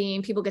that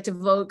theme. People get to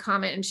vote,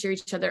 comment, and cheer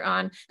each other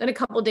on. Then a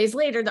couple of days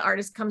later, the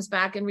artist comes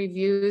back and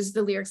reviews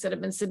the lyrics that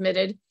have been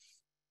submitted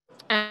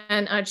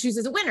and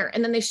chooses a winner.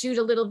 And then they shoot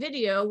a little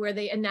video where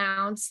they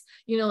announce,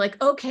 you know,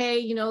 like, okay,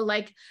 you know,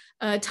 like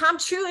Tom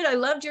Truitt, I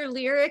loved your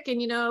lyric.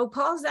 And, you know,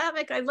 Paul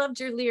Zamek, I loved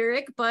your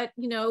lyric. But,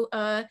 you know,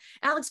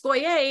 Alex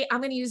Boyé, I'm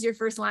going to use your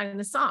first line in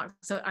the song.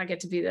 So I get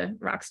to be the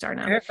rock star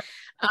now.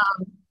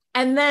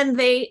 And then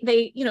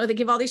they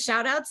give all these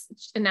shout outs,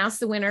 announce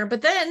the winner.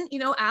 But then, you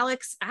know,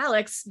 Alex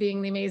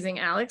being the amazing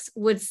Alex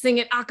would sing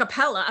it a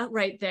cappella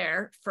right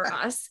there for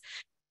us.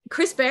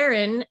 Chris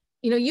Barron,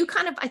 you know,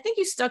 I think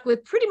you stuck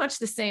with pretty much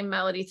the same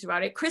melody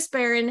throughout it. Chris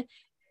Barron,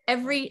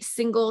 every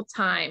single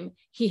time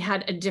he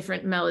had a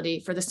different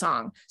melody for the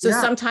song. So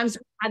sometimes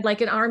we had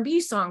like an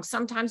R&B song.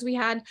 Sometimes we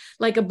had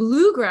like a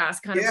bluegrass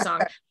kind of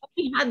song.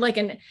 He had like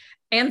an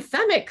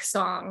anthemic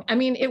song. I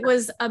mean, it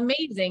was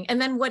amazing.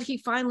 And then what he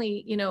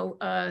finally, you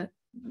know,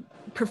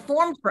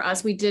 performed for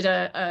us, we did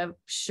a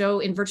show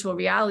in virtual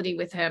reality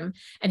with him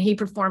and he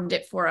performed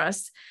it for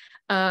us.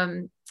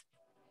 And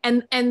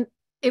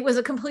it was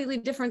a completely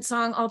different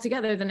song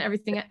altogether than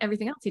everything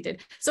else he did.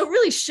 So it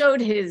really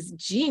showed his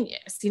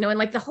genius, you know, and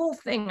like the whole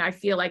thing, I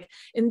feel like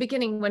in the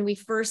beginning, when we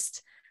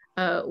first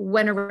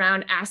went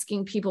around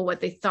asking people what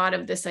they thought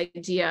of this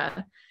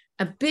idea,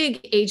 a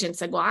big agent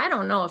said, well, I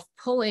don't know if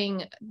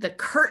pulling the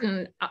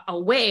curtain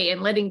away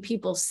and letting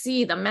people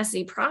see the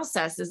messy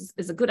process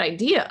is a good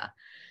idea.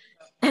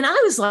 And I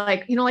was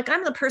like, you know, like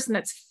I'm the person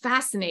that's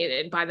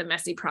fascinated by the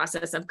messy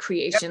process of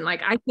creation.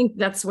 Like, I think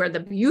that's where the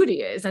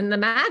beauty is and the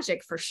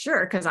magic for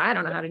sure, because I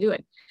don't know how to do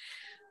it.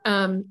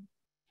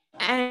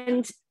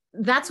 And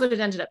that's what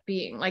it ended up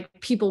being. Like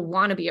people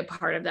want to be a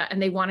part of that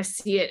and they want to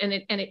see it. And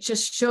it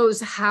just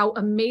shows how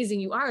amazing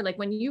you are. Like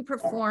when you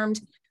performed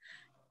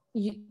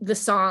the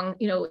song,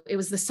 you know, it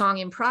was the song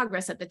in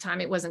progress at the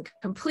time. It wasn't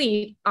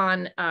complete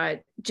on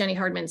Jenny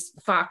Hardman's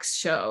Fox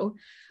show.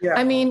 Yeah.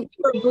 I mean, you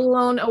were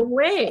blown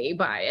away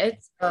by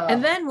it.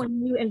 And then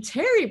when you and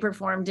Terry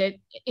performed it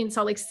in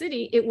Salt Lake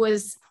City, it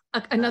was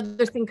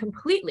another thing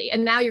completely.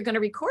 And now you're going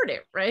to record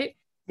it, right?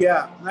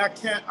 Yeah, I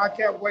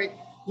can't wait.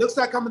 Looks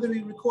like I'm going to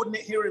be recording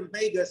it here in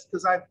Vegas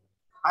because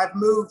I've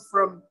moved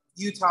from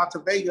Utah to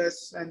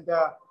Vegas, and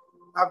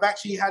I've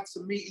actually had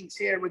some meetings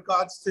here in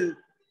regards to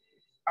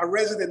a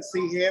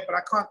residency here, but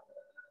I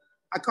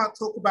can't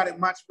talk about it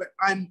much. But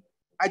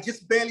I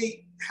just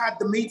barely had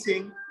the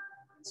meeting,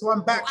 so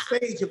I'm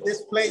backstage of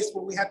this place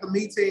where we had the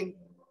meeting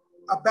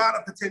about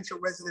a potential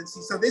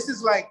residency. So this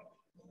is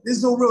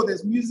all real.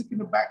 There's music in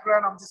the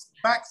background. I'm just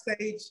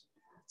backstage.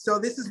 So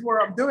this is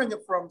where I'm doing it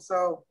from.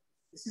 So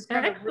this is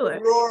kind of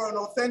raw and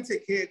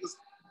authentic here because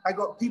I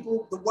got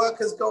people, the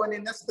workers going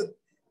in. That's the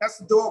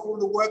door for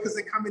the workers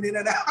that are coming in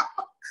and out.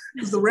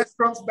 There's the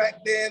restaurants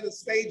back there. The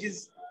stage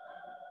is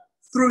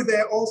through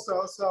there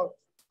also. So,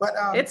 but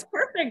it's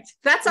perfect.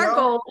 That's our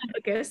goal,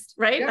 August,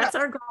 right? Yeah. That's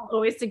our goal,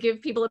 always to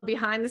give people a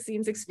behind the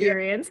scenes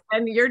experience,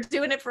 and you're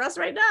doing it for us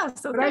right now.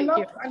 So thank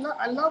you.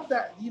 I love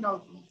that,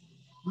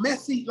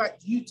 messy, like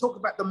you talk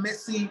about the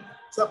messy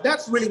stuff.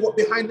 That's really what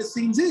behind the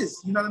scenes is.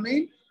 You know what I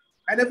mean?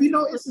 And if you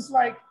notice, it's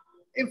like,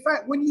 in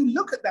fact, when you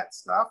look at that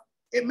stuff,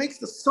 it makes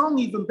the song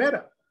even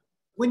better.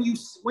 When you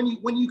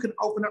can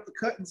open up the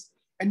curtains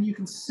and you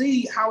can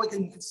see how you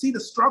can see the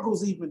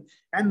struggles even,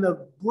 and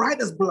the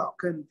writer's block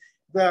and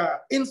the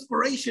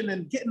inspiration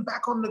and getting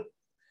back on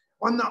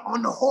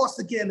the horse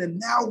again. And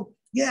now,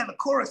 the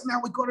chorus,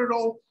 now we got it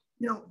all,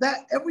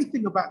 that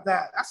everything about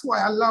that. That's why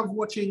I love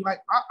watching, like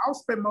I'll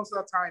spend most of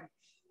the time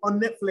on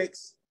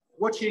Netflix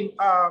watching,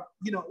 all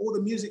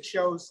the music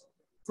shows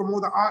from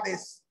all the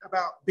artists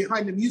about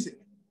behind the music.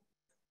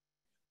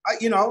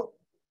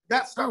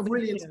 That stuff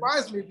really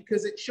inspires me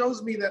because it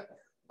shows me that,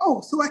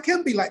 so I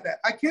can be like that.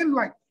 I can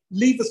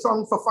leave a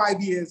song for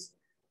 5 years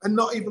and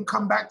not even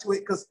come back to it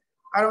because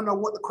I don't know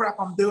what the crap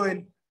I'm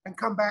doing, and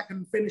come back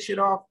and finish it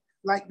off.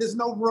 Like, there's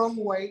no wrong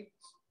way.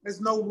 There's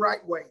no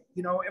right way.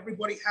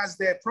 Everybody has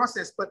their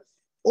process, but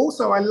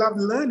also I love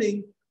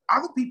learning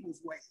other people's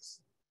ways,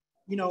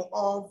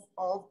 of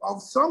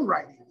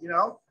songwriting.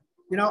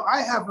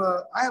 I have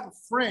a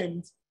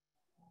friend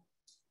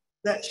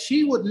that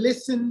she would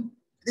listen.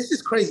 This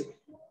is crazy.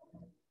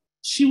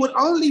 She would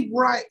only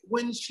write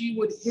when she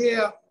would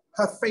hear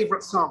her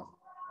favorite song.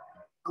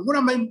 And what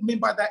I mean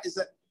by that is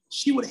that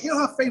she would hear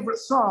her favorite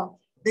song,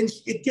 then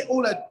it'd get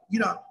all her,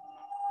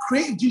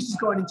 creative juices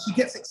going, and she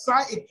gets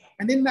excited.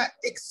 And in that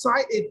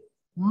excited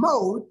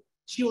mode,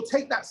 she will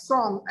take that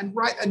song and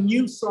write a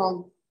new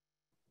song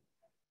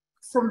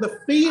from the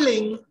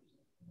feeling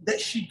that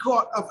she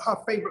got of her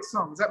favorite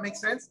song. Does that make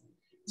sense?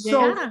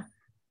 Yeah.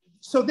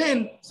 So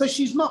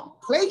she's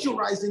not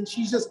plagiarizing,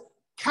 she's just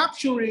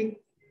capturing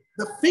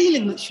the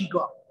feeling that she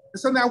got.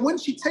 And so now when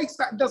she takes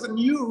that and does a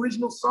new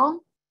original song,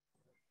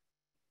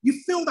 you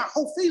feel that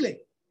whole feeling.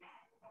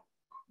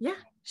 Yeah,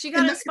 she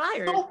got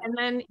inspired, and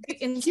then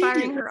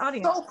inspiring her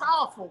audience. So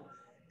powerful.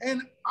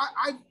 And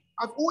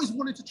I've always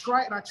wanted to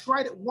try it, and I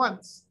tried it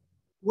once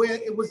where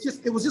it was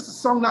just a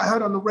song that I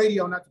heard on the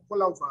radio and I had to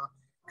pull over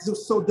because it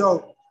was so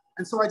dope.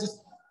 And so I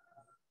just,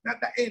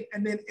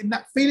 and then in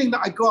that feeling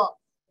that I got,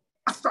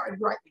 I started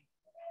writing.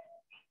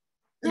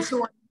 And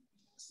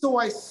so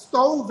I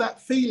stole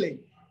that feeling,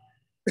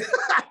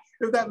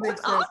 if that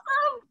makes sense. Awesome.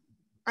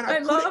 And I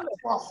put it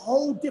for a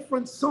whole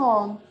different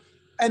song.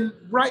 And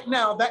right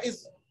now, that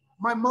is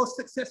my most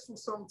successful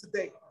song to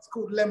date. It's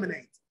called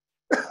Lemonade.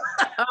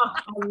 I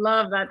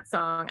love that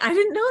song. I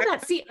didn't know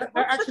that. See,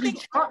 I actually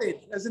charted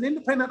as an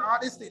independent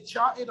artist. It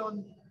charted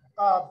on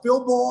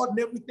Billboard and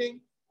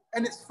everything.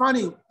 And it's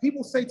funny.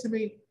 People say to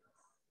me,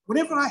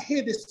 whenever I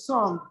hear this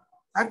song,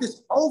 I have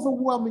this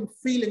overwhelming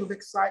feeling of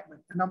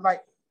excitement. And I'm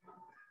like,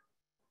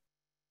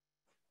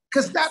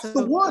 because that's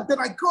the word that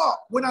I got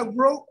when I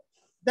wrote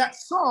that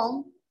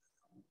song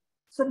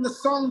from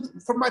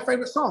my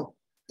favorite song.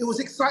 It was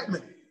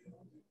excitement.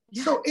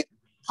 Yeah. So it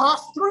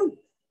passed through.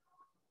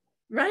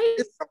 Right?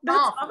 It's so that's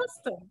powerful.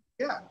 Awesome.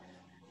 Yeah.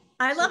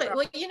 I love it.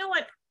 Well, you know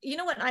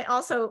what I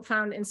also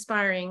found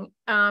inspiring?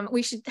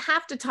 We should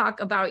have to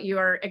talk about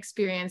your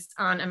experience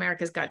on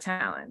America's Got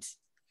Talent,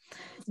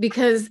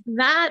 because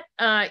that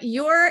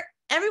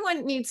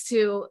everyone needs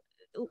to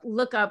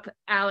look up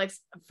Alex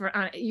for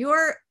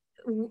your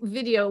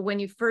video when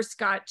you first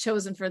got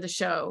chosen for the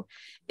show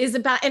is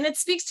about, and it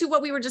speaks to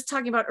what we were just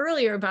talking about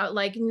earlier about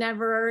like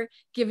never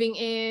giving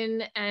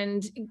in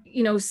and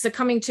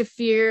succumbing to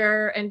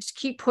fear and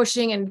keep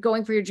pushing and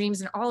going for your dreams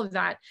and all of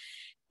that.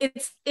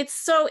 It's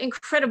so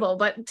incredible.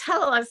 But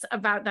tell us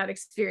about that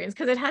experience,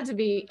 because it had to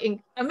be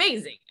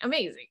amazing,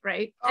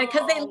 right?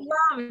 Because they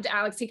loved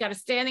Alex. He got a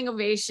standing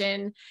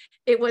ovation.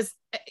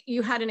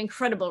 You had an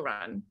incredible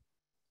run.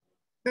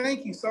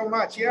 Thank you so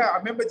much. Yeah, I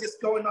remember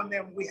just going on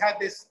there. We had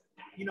this,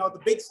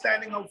 the big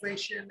standing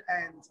ovation,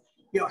 and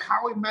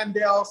Howie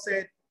Mandel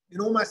said,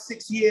 in all my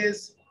 6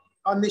 years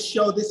on this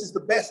show, this is the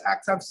best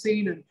act I've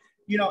seen. And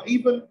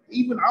even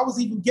I was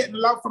even getting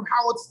love from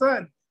Howard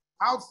Stern.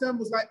 Howard Stern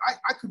was like,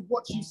 I could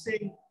watch you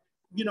sing,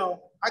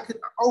 I could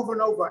over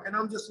and over. And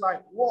I'm just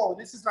like, whoa,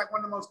 this is like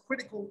one of the most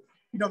critical,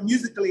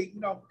 musically,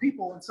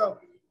 people. And so,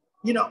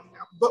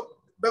 but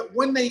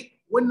when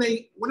when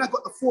I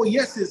got the 4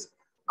 yeses,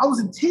 I was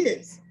in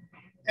tears.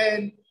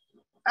 And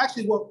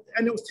actually,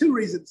 and there was 2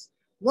 reasons.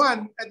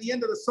 One, at the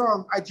end of the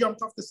song, I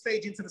jumped off the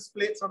stage into the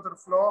splits onto the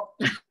floor,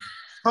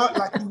 hurt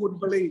like you wouldn't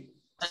believe.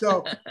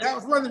 So that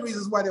was one of the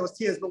reasons why there was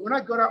tears. But when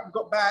I got up and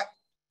got back,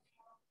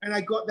 and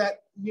I got that,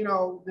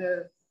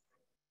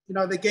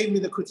 they gave me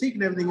the critique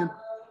and everything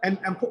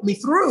and put me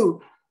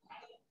through.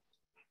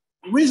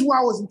 The reason why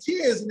I was in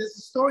tears, and it's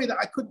a story that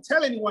I couldn't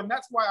tell anyone,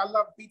 that's why I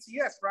love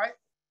BTS, right?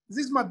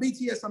 This is my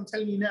BTS, I'm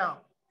telling you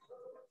now.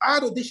 I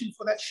had auditioned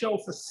for that show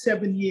for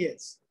 7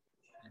 years.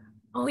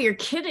 Oh, you're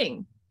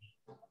kidding.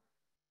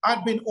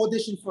 I'd been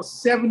auditioned for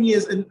 7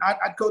 years, and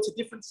I'd go to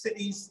different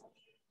cities.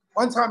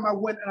 One time I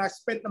went and I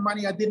spent the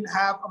money I didn't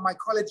have on my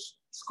college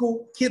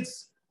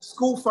kids'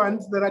 school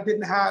funds that I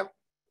didn't have,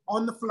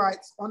 on the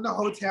flights, on the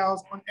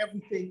hotels, on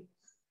everything.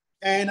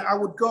 And I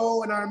would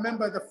go, and I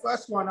remember the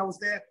first one, I was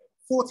there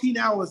 14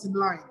 hours in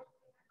line,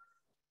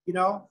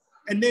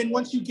 and then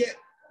once you get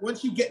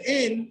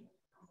in,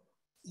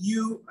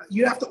 you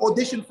have to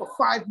audition for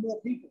 5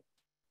 more people.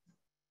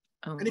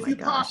 Oh, and if you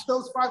pass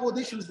those 5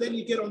 auditions, then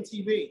you get on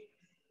TV.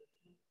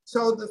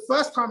 So the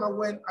first time I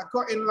went, I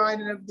got in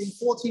line and everything,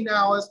 14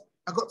 hours.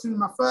 I got to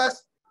my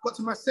first, got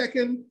to my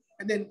second,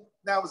 and then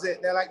that was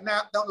it. They're like,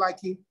 nah, don't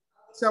like you.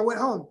 So I went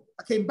home.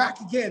 I came back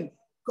again,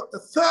 got the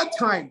third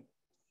time.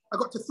 I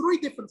got to 3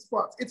 different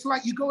spots. It's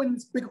like you go in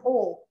this big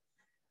hall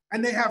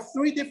and they have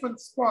 3 different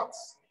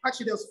spots.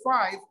 Actually, there was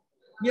 5.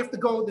 You have to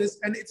go this,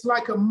 and it's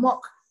like a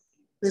mock.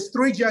 There's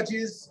 3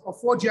 judges or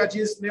 4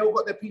 judges, and they all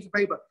got their piece of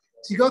paper.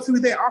 So you go through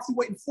there after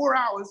waiting 4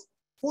 hours,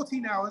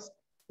 14 hours,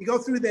 you go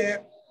through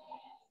there.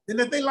 Then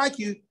if they like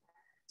you,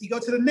 you go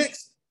to the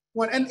next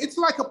one. And it's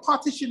like a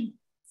partition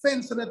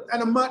fence and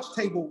a merch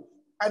table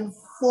and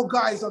 4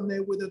 guys on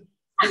there with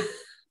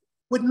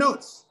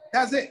notes.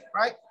 That's it,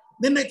 right?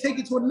 Then they take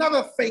you to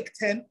another fake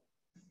tent.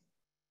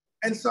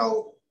 And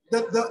so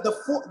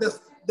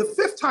the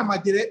 5th time I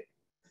did it,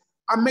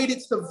 I made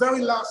it to the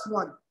very last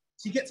one.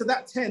 So you get to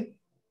that tent.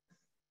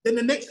 Then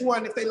the next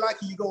one, if they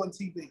like you, you go on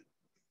TV.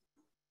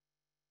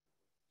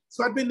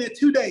 So I'd been there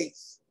 2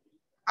 days.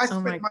 I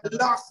spent my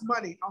last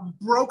money. I'm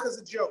broke as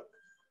a joke.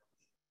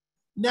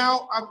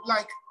 Now I'm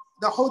like,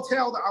 the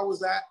hotel that I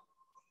was at,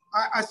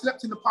 I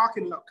slept in the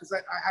parking lot because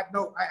I had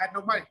no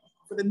money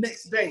for the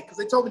next day, because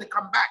they told me to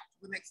come back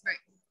the next day.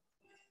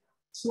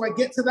 So I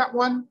get to that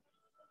one,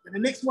 and the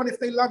next one, if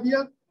they love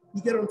you,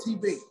 you get on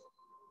TV.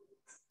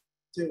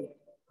 2.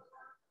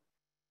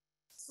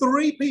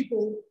 3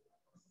 people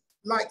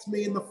liked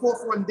me, and the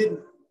 4th one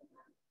didn't.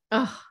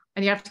 Oh,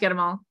 and you have to get them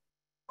all.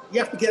 You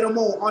have to get them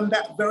all on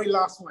that very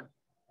last one.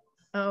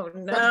 Oh,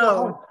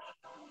 no.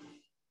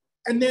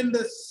 And then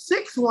the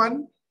 6th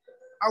one,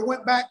 I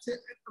went back to,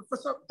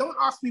 don't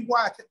ask me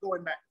why I kept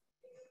going back.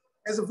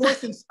 There's a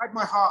voice inside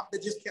my heart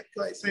that just kept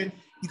saying,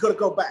 you got to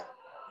go back.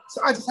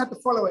 So I just had to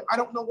follow it. I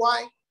don't know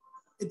why.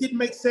 It didn't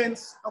make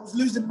sense. I was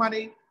losing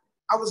money.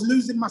 I was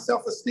losing my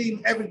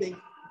self-esteem, everything.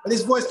 But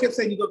this voice kept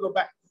saying, you got to go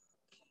back.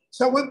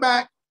 So I went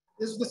back.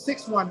 This was the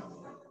 6th one.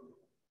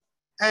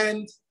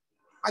 And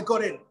I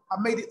got in.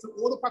 I made it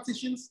through all the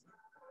partitions,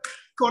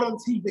 got on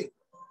TV.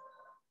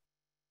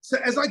 So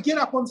as I get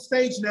up on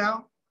stage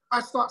now,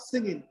 I start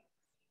singing.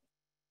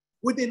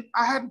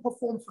 I hadn't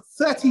performed for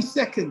 30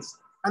 seconds,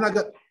 and I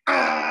go,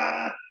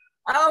 ah.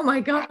 Oh my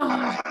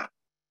God.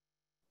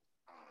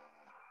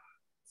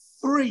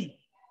 3.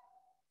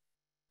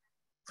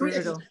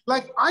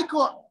 Like, I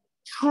got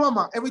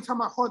trauma every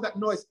time I heard that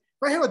noise.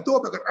 If I hear a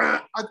doorbell,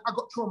 I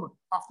got trauma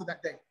after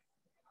that day.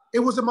 It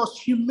was the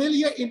most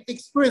humiliating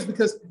experience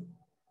because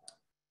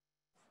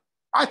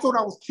I thought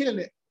I was killing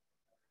it.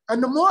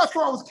 And the more I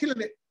thought I was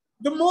killing it,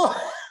 the more,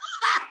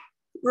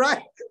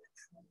 right?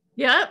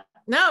 Yep.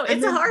 No,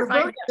 it's a hard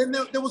fight. Then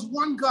there was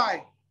one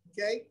guy,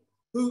 okay,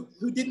 who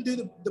didn't do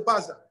the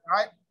buzzer,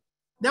 right?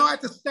 Now I have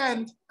to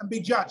stand and be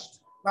judged,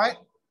 right?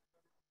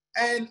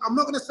 And I'm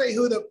not going to say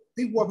who the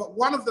people were, but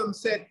one of them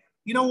said,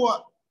 you know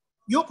what?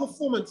 Your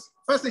performance,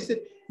 first they said,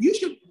 you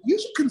should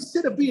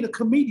consider being a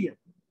comedian.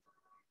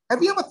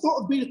 Have you ever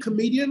thought of being a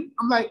comedian?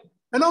 I'm like,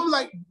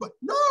 but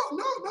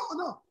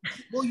no.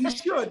 Well, you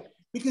should,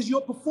 because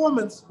your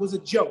performance was a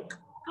joke.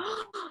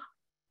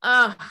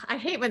 I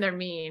hate when they're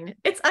mean.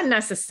 It's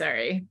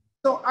unnecessary.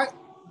 So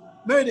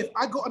Meredith,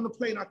 I got on the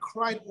plane, I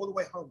cried all the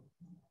way home.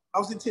 I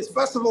was in tears.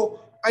 First of all,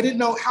 I didn't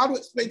know how to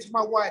explain to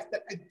my wife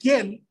that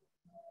again,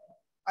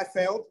 I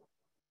failed,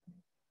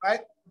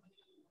 right?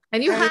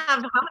 And you have how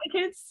many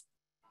kids?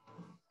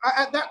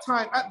 At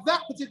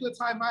that particular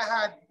time, I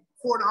had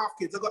 4.5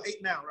 kids. I got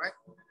 8 now, right?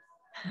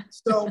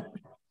 So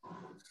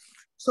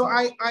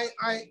I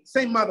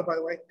same mother, by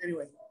the way.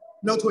 Anyway,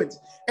 no twins.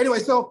 Anyway,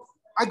 so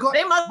I got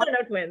same mother,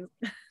 no twins.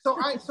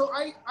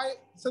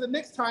 So the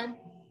next time,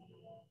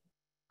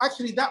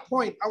 actually that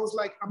point, I was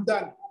like, I'm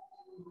done.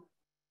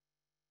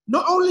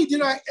 Not only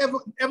did I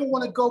ever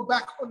want to go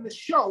back on the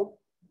show,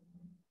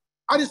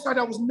 I decided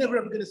I was never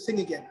ever going to sing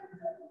again.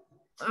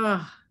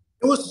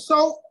 It was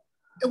so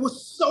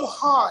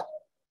hard,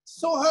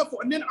 so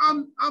hurtful. And then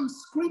I'm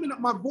screaming at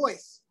my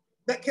voice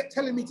that kept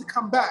telling me to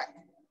come back.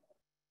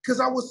 because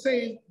I was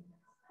saying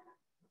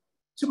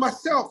to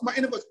myself, my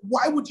inner voice,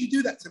 why would you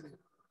do that to me?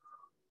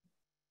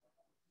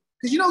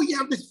 Because you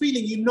have this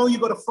feeling, you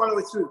got to follow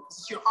it through.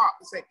 It's your heart.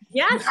 It's like,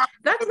 yes,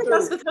 that's the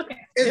best with hooking.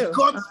 It's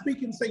God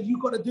speaking, saying you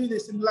got to do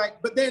this, and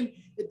but then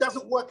it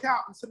doesn't work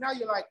out, and so now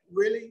you're like,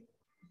 really?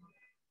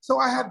 So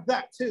I had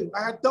that too.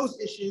 I had those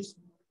issues,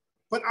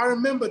 but I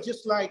remember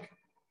just like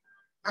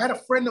I had a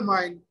friend of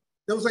mine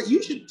that was like,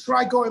 you should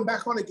try going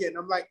back on again.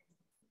 I'm like,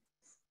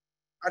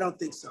 I don't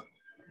think so.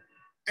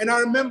 And I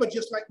remember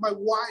just like my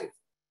wife,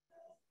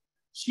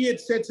 she had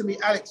said to me,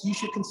 Alex, you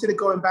should consider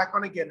going back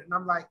on again. And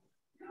I'm like,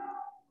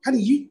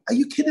 honey, are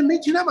you kidding me?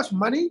 Do you know how much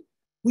money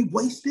we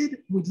wasted?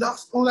 We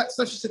lost all that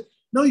stuff. She said,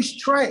 no, you should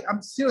try it.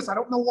 I'm serious. I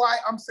don't know why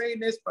I'm saying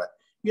this, but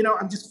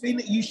I'm just feeling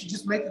that you should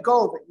just make a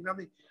go of it. You know what I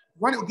mean?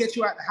 One, it will get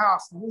you out of the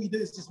house, and all you do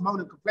is just moan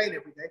and complain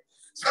every day.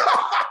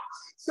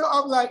 So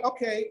I'm like,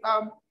 okay,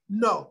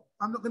 no,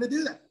 I'm not gonna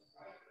do that.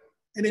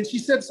 And then she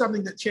said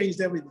something that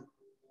changed everything.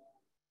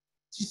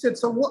 She said,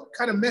 so what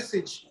kind of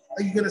message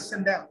are you gonna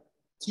send out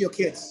to your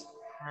kids?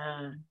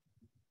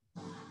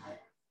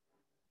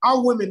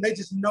 Our women, they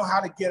just know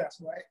how to get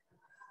us, right?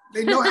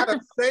 They know how to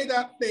say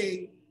that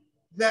thing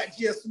that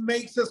just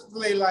makes us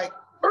play like,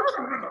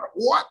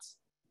 what?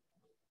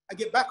 I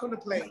get back on the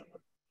plane,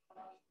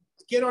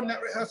 get on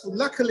that rehearsal.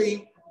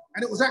 Luckily,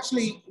 and it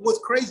was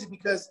crazy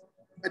because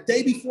a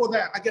day before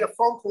that, I get a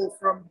phone call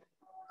from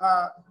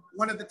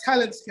one of the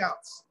talent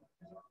scouts.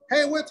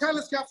 Hey, we're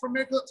talent scout from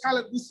Meredith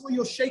Talent. We saw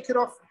your Shake It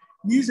Off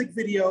music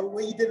video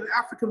where you did an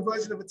African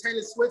version of a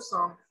Taylor Swift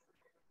song.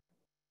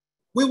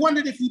 We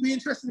wondered if you'd be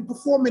interested in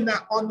performing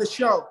that on the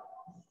show.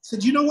 So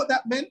do you know what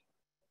that meant?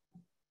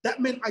 That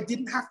meant I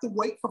didn't have to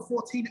wait for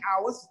 14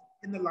 hours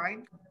in the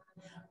line.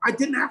 I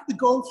didn't have to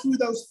go through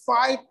those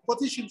 5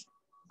 auditions.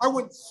 I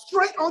went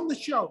straight on the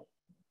show.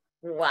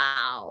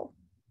 Wow.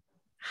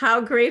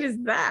 How great is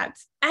that?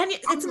 And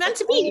it's meant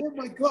to be. Oh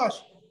my gosh.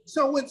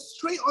 So I went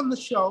straight on the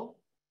show.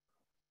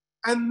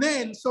 And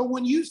then, so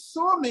when you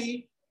saw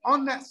me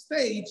on that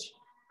stage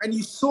and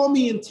you saw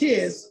me in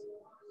tears,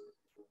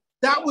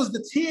 that was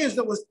the tears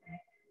that was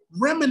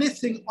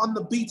reminiscing on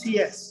the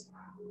BTS.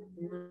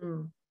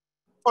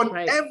 On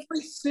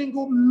every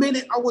single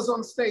minute I was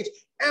on stage,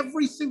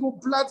 every single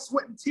blood,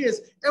 sweat, and tears,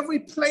 every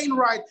plane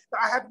ride that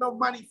I had no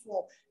money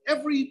for,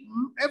 every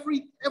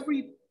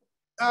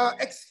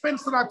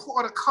expense that I put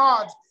on a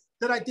card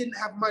that I didn't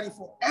have money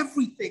for,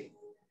 everything.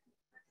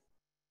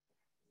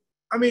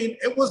 I mean,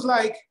 it was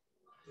like,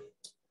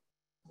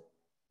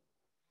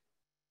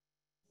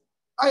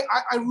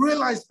 I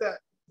realized that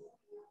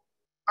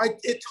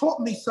it taught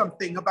me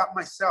something about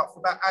myself,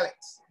 about Alex.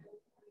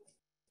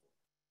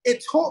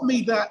 It taught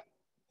me that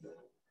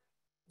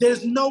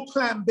there's no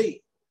plan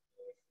B.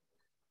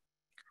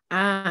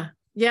 Yeah,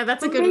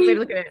 that's a good way to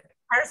look at it.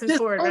 There's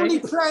only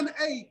plan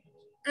A,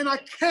 and I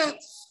can't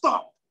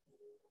stop.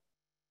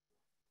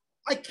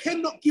 I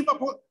cannot give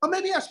up on, or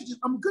maybe I should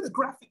I'm good at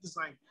graphic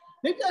design.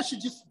 Maybe I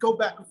should just go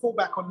back and fall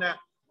back on that,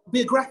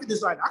 be a graphic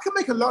designer. I can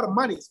make a lot of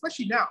money,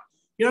 especially now.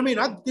 You know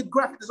what I mean? I did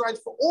graphic designs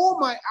for all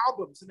my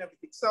albums and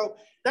everything. So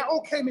that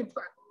all came in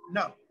plan.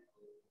 No.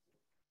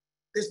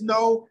 There's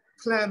no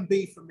plan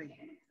B for me.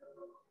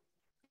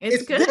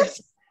 It's good.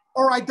 This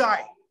or I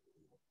die.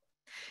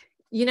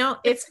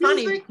 It's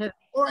funny because,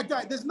 or I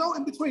die. There's no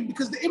in between,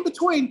 because the in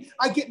between,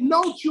 I get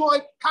no joy,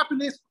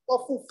 happiness,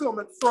 or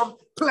fulfillment from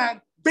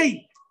plan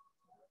B.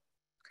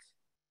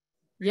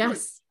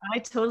 Yes, I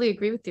totally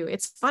agree with you.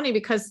 It's funny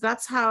because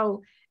that's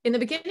how, in the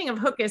beginning of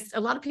Hookus,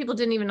 a lot of people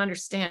didn't even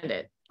understand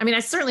it. I mean, I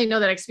certainly know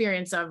that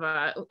experience of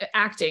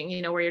acting,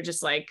 where you're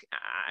just like,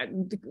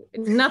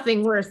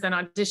 nothing worse than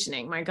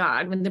auditioning. My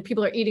God, when the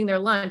people are eating their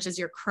lunch as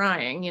you're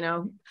crying,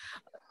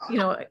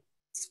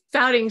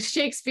 spouting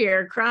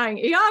Shakespeare, crying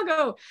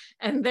Iago,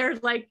 and they're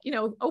like,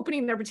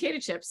 opening their potato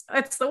chips.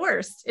 That's the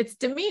worst. It's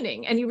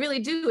demeaning, and you really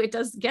do. It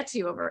does get to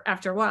you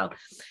after a while.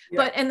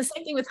 Yeah. But and the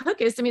same thing with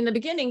Hookus. I mean, in the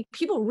beginning,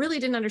 people really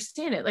didn't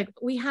understand it. Like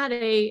we had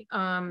they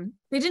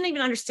didn't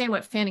even understand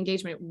what fan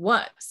engagement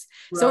was.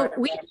 Right. So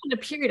we had a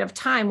period of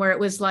time where it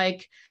was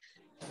like.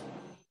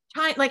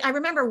 I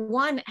remember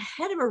one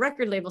head of a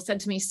record label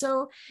said to me,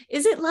 "So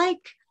is it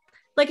like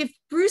if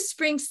Bruce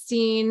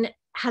Springsteen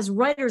has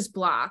writer's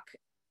block?"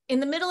 In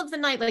the middle of the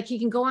night, like he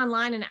can go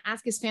online and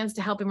ask his fans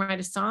to help him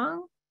write a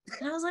song.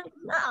 And I was like,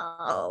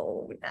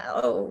 no,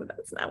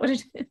 that's not what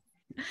it is.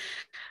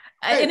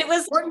 Hey, and it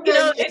was, one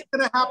day it's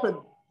going to happen.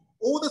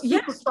 All the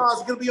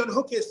superstars are going to be on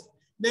Hookus.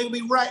 They're going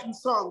to be writing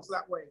songs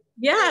that way.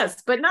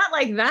 Yes, but not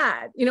like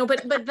that,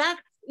 but that,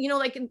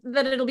 like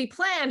that it'll be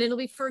planned, it'll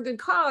be for a good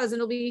cause, and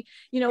it'll be,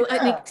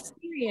 an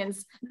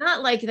experience,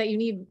 not like that you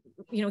need,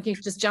 you can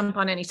just jump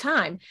on any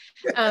time.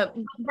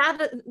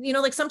 That,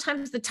 like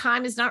sometimes the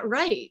time is not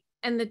right.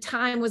 And the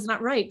time was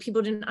not right.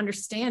 People didn't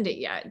understand it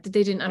yet.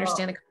 They didn't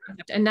understand the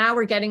concept. And now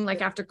we're getting like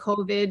after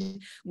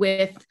COVID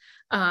with,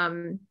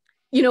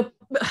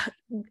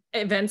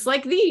 events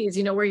like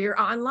these, where you're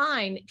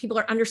online, people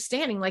are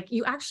understanding, like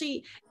you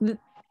actually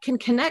can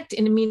connect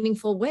in a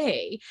meaningful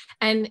way.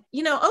 And,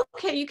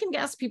 okay, you can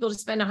ask people to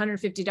spend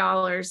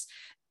 $150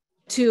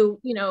 to,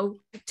 you know,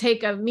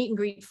 take a meet and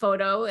greet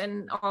photo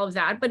and all of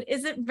that. But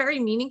is it very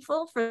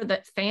meaningful for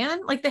the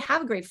fan? Like, they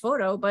have a great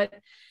photo, but,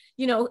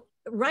 you know,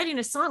 writing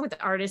a song with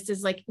the artist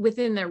is like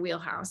within their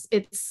wheelhouse.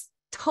 It's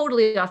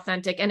totally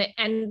authentic.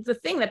 And the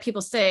thing that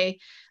people say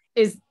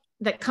is,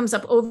 that comes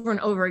up over and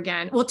over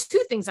again. Well,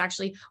 two things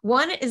actually.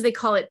 One is they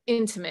call it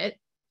intimate.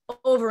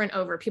 Over and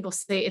over, people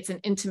say it's an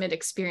intimate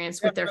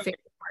experience with their favorite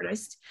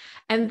artist.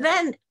 And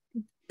then,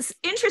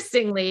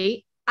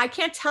 interestingly, I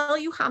can't tell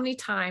you how many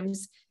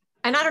times,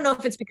 and I don't know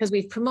if it's because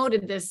we've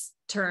promoted this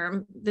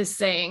term, this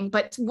saying,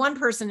 but one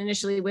person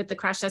initially with the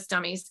Crash Test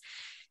Dummies,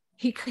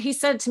 he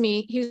said to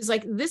me, he was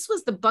like, this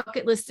was the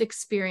bucket list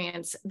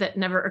experience that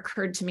never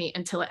occurred to me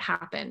until it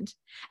happened.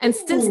 And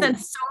since then,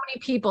 so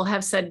many people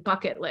have said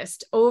bucket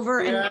list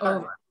over and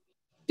over,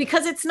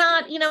 because it's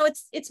not, you know,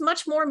 it's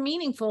much more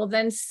meaningful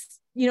than,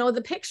 you know,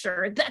 the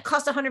picture that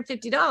cost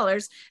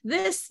 $150.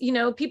 This, you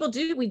know,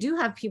 we do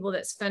have people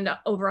that spend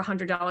over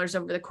 $100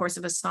 over the course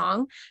of a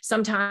song.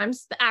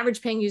 Sometimes the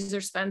average paying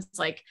user spends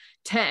like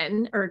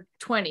 10 or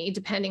 20,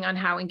 depending on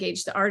how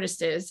engaged the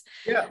artist is.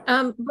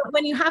 But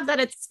when you have that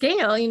at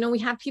scale, you know, we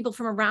have people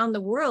from around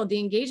the world, the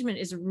engagement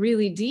is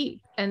really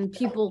deep and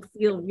people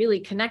feel really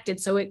connected.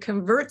 So it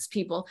converts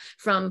people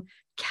from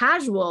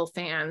casual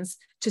fans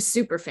to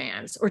super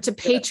fans, or to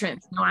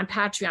patrons, you know, on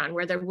Patreon,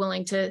 where they're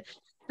willing to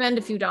spend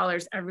a few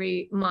dollars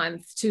every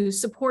month to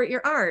support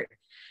your art.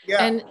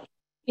 And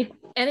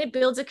it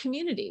builds a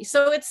community.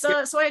 So it's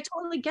so I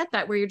totally get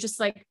that, where you're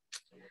just like,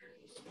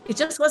 it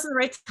just wasn't the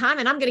right time,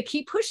 and I'm going to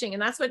keep pushing.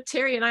 And that's what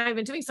Terry and I have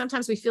been doing.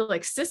 Sometimes we feel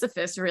like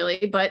Sisyphus,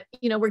 really, but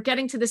you know, we're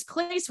getting to this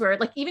place where,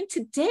 like, even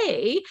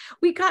today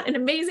we got an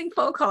amazing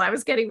phone call. I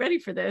was getting ready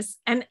for this,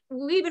 and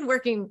we've been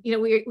working, you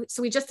know,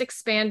 we just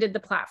expanded the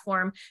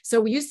platform.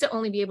 So we used to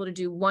only be able to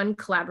do one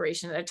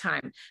collaboration at a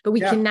time, but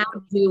we can now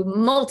do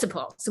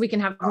multiple. So we can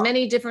have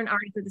many different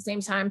artists at the same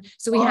time.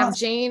 So we have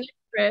Jane,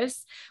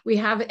 Chris, we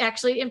have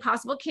actually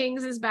Impossible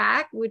Kings is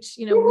back, which,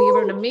 you know, we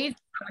wrote an amazing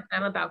song with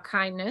them about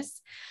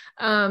kindness.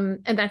 And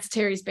that's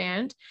Terry's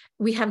band.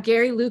 We have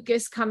Gary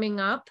Lucas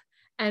coming up,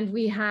 and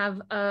we have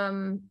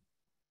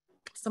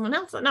someone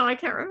else. No, I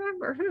can't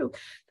remember who.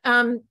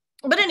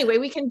 But anyway,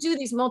 we can do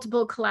these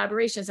multiple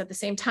collaborations at the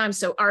same time.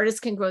 So artists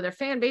can grow their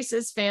fan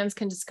bases, fans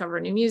can discover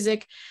new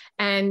music,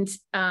 and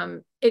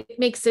it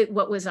makes it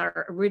what was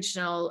our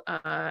original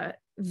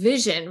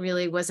vision,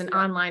 really, was an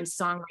online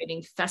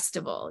songwriting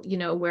festival, you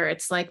know, where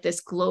it's like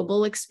this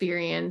global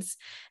experience.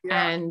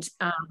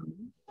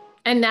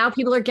 And now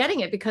people are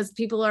getting it, because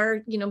people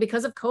are, you know,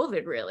 because of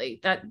COVID, really,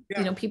 that,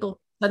 you know, people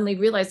suddenly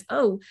realize,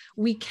 oh,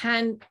 we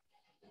can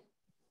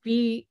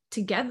be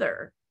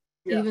together,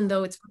 even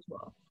though it's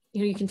virtual.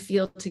 You know, you can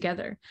feel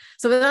together.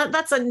 So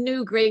that's a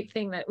new great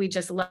thing that we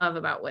just love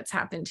about what's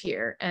happened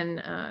here.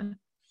 And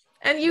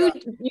you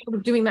know,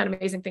 doing that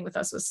amazing thing with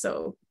us was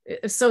so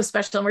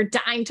special, and we're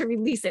dying to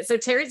release it. So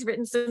Terry's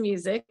written some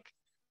music.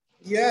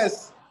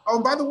 Yes.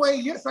 Oh, by the way,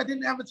 yes, I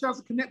didn't have a chance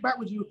to connect back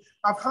with you.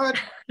 I've heard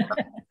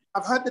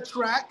the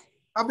track.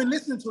 I've been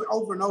listening to it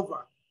over and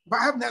over, but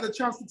I haven't had a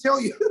chance to tell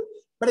you.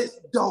 But it's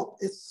dope.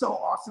 It's so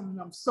awesome.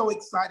 And I'm so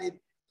excited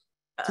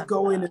to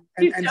go in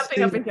and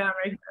jumping up and down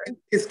right here.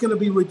 It's going to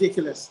be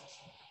ridiculous.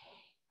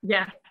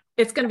 Yeah,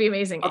 it's going to be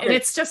amazing. Okay. And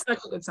it's just such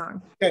a good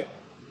song. Okay.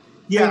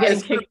 Yeah. Are you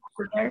getting kicked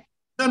over there?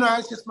 No,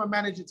 it's just my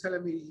manager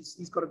telling me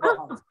he's got to go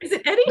home. Is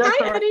it Eddie? That's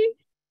Hi, Eddie.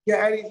 Yeah,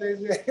 Eddie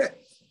says,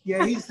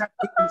 yeah, he's happy.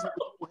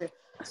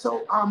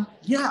 So,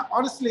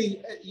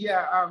 honestly,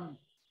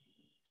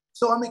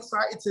 so I'm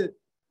excited to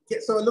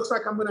get, so it looks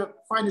like I'm going to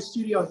find a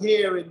studio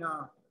here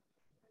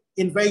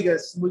in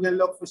Vegas. We're going to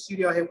look for a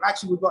studio here.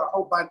 Actually, we've got a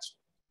whole bunch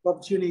of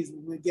opportunities.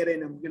 We're going to get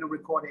in and we're going to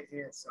record it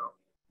here. So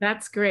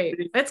that's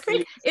great. That's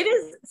great. It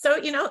is. So,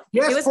 you know,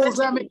 yes, it was Paul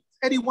Zamek,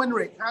 Eddie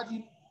Winrick. How do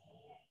you?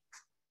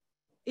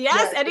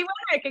 Yes, Eddie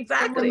Winrick,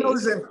 exactly. Everyone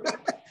knows him.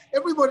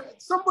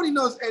 Somebody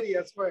knows Eddie,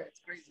 I swear,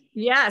 it's crazy.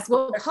 Yes,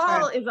 well,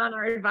 Paul is on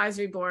our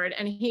advisory board,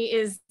 and he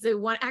is the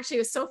one. Actually, it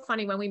was so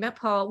funny when we met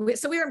Paul.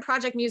 So we were in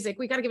Project Music.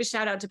 We got to give a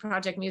shout out to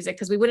Project Music,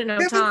 because we wouldn't know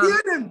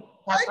Tom.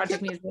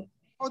 Project Music.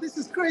 Oh, this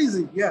is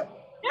crazy. Yeah.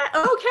 Yeah.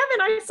 Oh,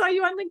 Kevin, I saw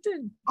you on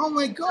LinkedIn. Oh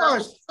my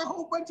gosh, a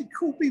whole bunch of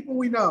cool people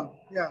we know.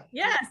 Yeah.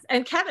 Yes,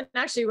 and Kevin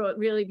actually wrote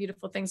really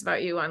beautiful things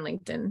about you on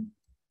LinkedIn.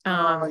 He's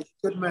a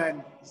good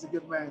man. He's a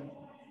good man.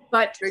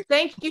 But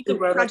thank you to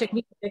Project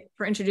Music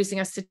for introducing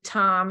us to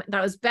Tom.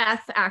 That was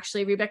Beth,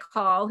 actually, Rebecca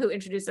Hall, who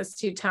introduced us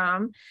to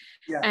Tom.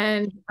 Yeah.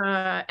 And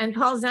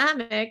Paul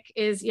Zamek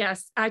is,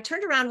 yes, I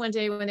turned around one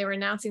day when they were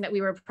announcing that we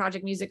were a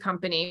Project Music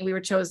company. We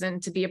were chosen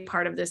to be a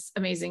part of this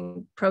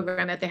amazing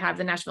program that they have,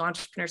 the Nashville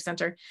Entrepreneur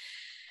Center.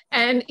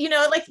 And, you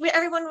know, like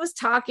everyone was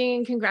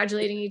talking,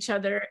 congratulating each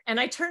other. And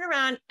I turn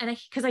around and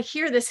because I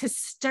hear this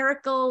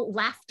hysterical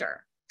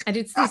laughter. And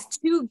it's these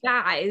two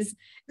guys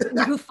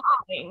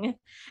goofing.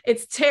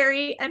 It's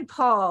Terry and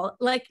Paul,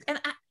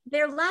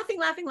 they're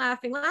laughing. And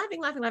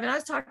I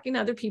was talking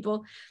to other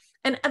people,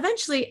 And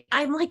eventually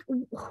I'm like,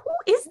 who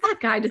is that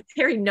guy? Does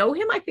Terry know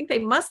him? I think they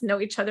must know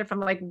each other from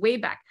like way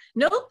back.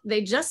 Nope,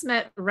 they just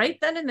met right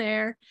then and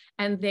there,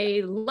 and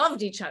they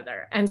loved each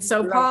other. And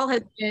so Paul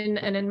has been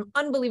an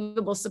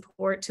unbelievable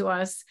support to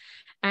us,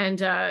 and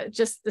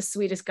just the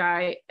sweetest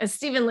guy. And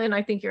Stephen Lynn,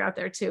 I think you're out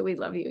there too. We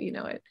love you, you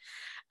know it.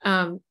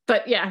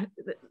 But yeah,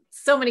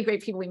 so many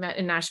great people we met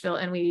in Nashville,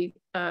 and we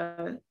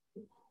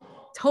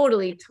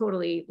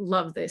totally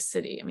love this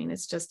city. I mean,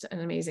 it's just an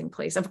amazing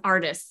place of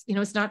artists. You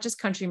know, it's not just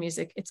country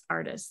music, it's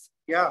artists.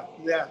 Yeah,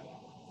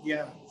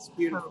 it's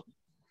beautiful.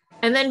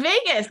 And then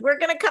Vegas, we're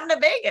gonna come to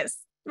Vegas.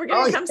 We're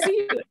gonna come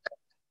see you.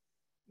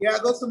 Yeah, I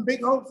got some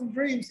big hopes and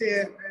dreams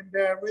here, and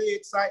really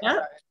excited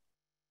about it.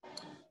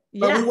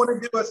 But we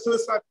want to do a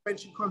suicide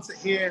prevention concert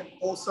here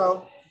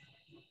also.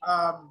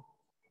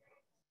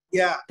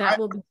 Yeah, I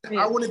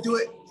want to do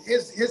it.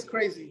 Here's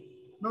crazy.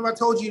 Remember I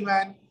told you,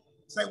 man,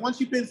 it's like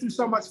once you've been through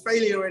so much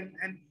failure and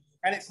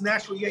it's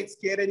natural, you ain't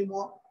scared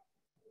anymore.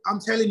 I'm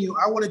telling you,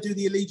 I want to do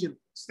the Allegiant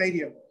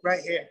Stadium right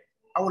here.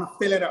 I want to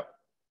fill it up.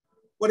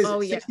 What is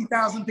it,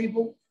 60,000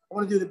 people? I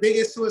want to do the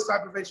biggest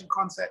suicide prevention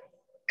concert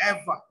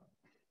ever,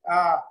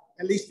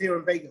 at least here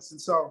in Vegas.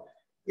 And so,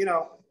 you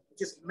know,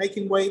 just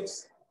making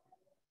waves,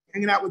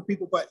 hanging out with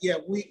people. But yeah,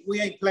 we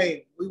ain't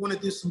playing. We want to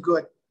do some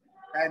good.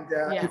 And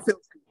it feels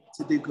good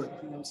to do good,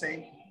 you know what I'm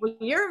saying? Well,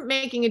 you're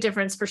making a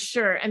difference for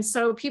sure. And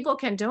so people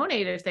can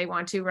donate if they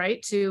want to,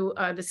 right? To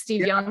the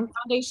Steve Young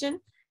Foundation.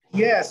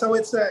 Yeah, so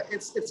it's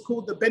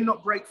called the Bend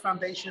Not Break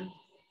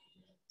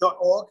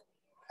Foundation.org.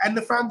 And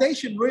the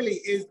foundation really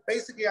is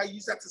basically, I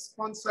use that to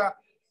sponsor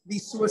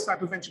these suicide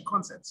prevention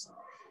concerts.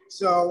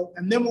 So,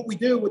 and then what we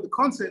do with the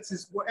concerts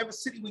is whatever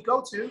city we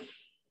go to,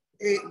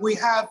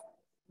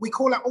 we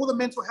call out all the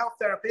mental health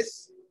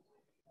therapists,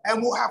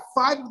 and we'll have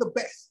 5 of the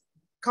best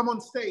come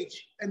on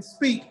stage and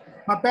speak.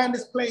 My band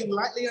is playing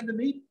lightly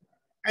underneath,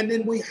 and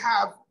then we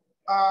have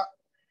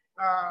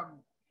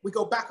we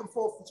go back and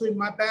forth between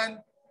my band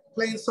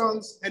playing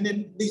songs and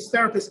then these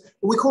therapists.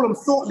 We call them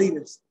thought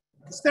leaders,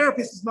 because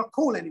therapist is not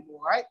cool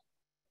anymore, right?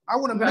 I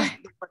want to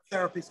make the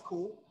therapist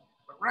cool,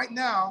 but right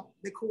now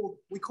we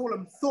call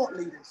them thought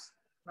leaders,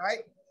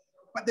 right?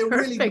 But they're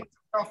really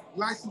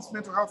licensed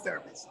mental health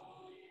therapists,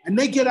 and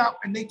they get up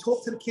and they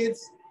talk to the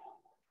kids,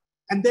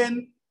 and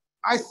then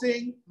I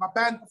sing, my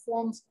band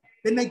performs,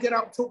 then they get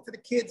up, talk to the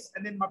kids,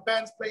 and then my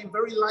band's playing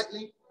very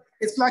lightly.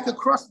 It's like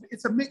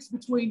it's a mix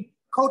between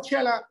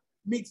Coachella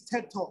meets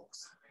TED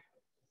Talks.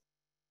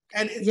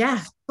 And it's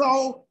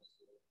so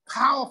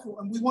powerful.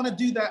 And we want to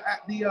do that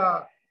at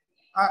the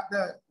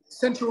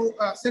Central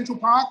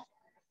Park.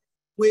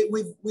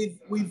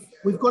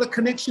 We've got a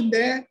connection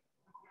there,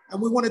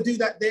 and we want to do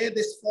that there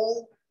this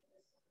fall.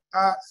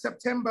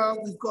 September,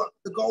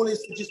 the goal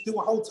is to just do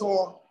a whole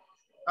tour.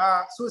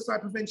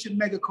 Suicide prevention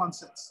mega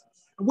concerts.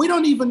 And we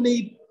don't even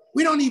need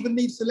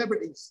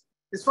celebrities.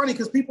 It's funny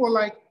because people are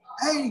like,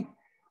 hey,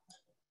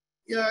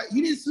 you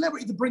need a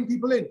celebrity to bring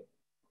people in.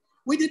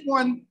 We did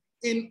one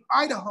in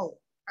Idaho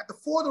at the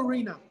Ford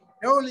Arena.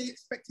 They're only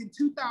expecting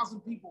 2,000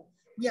 people.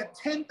 We had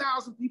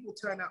 10,000 people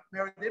turn up,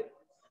 Meredith.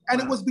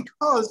 And it was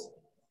because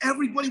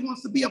everybody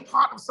wants to be a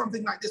part of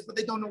something like this, but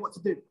they don't know what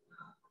to do.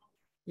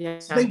 Yeah.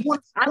 So they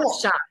want to I was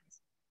shocked.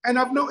 And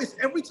I've noticed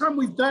every time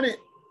we've done it,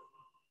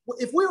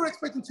 if we were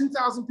expecting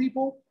 2,000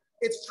 people,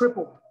 it's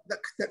triple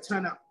that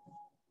turn up.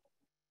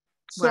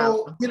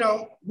 So, you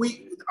know,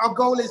 our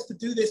goal is to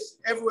do this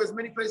everywhere, as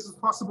many places as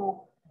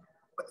possible.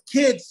 But the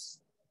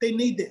kids, they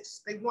need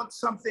this. They want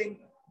something.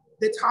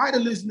 They're tired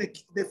of losing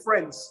their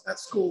friends at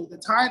school. They're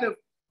tired of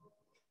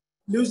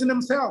losing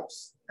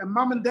themselves. And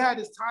mom and dad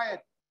is tired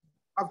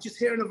of just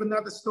hearing of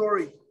another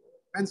story.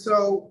 And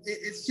so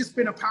it's just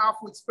been a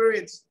powerful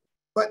experience.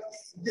 But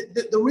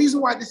the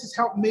reason why this has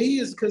helped me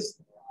is because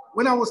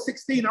when I was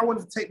 16, I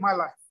wanted to take my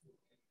life.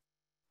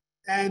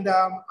 And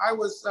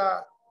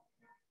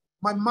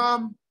my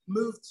mom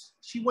moved,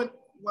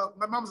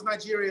 my mom's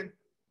Nigerian.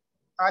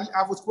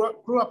 I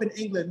grew up in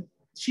England.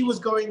 She was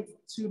going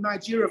to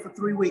Nigeria for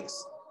 3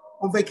 weeks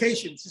on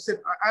vacation. She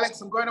said, Alex,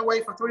 I'm going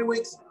away for 3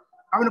 weeks.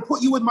 I'm gonna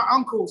put you with my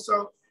uncle.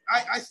 So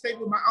I stayed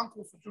with my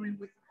uncle for 3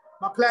 weeks.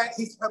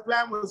 Her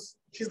plan was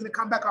she's gonna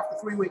come back after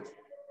 3 weeks.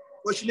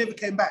 Well, she never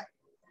came back.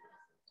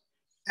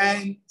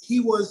 And he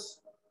was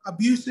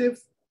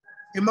abusive,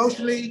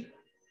 emotionally,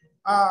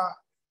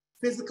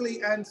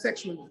 physically, and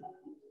sexually.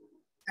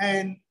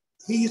 And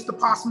he used to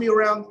pass me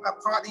around at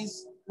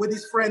parties with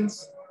his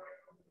friends.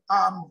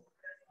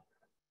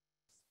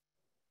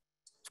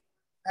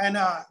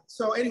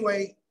 So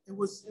anyway, it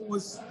was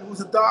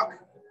a dark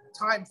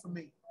time for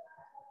me.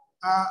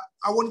 I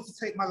wanted to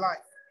take my life.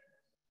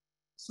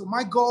 So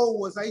my goal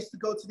was, I used to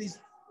go to these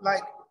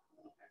like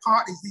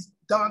parties, these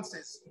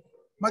dances.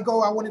 My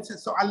goal,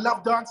 so I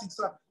love dancing.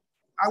 So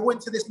I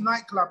went to this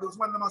nightclub. It was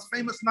one of the most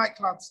famous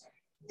nightclubs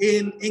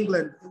in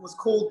England. It was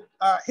called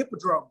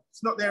Hippodrome.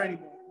 It's not there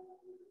anymore.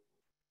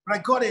 But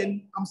I got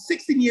in, I'm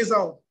 16 years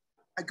old.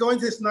 I go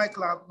into this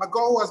nightclub. My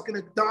goal was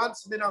gonna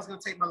dance, and then I was gonna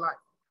take my life.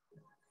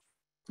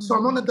 So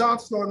I'm on the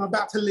dance floor and I'm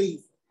about to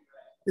leave.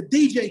 The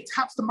DJ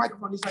taps the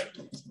microphone. He's like,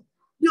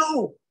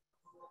 yo,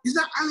 is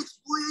that Alex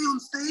Boyé on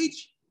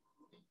stage?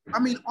 I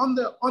mean, on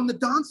the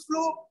dance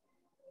floor?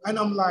 And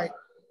I'm like,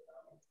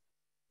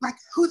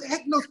 who the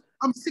heck knows?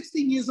 I'm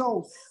 16 years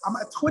old. I'm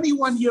a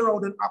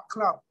 21-year-old in up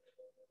club.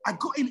 I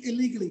got in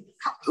illegally.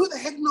 Who the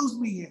heck knows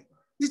me here?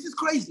 This is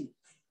crazy.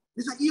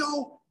 He's like,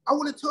 yo, I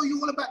want to tell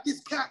you all about this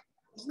cat.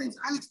 His name's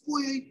Alex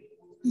Boyé.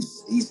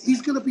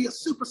 He's going to be a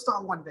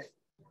superstar one day.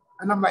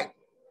 And I'm like,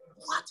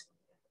 what?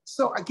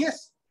 So I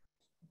guess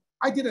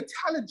I did a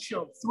talent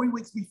show 3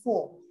 weeks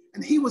before,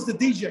 and he was the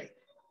DJ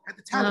at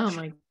the talent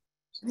show. And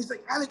he's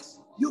like, Alex,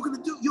 you're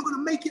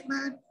gonna make it,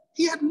 man.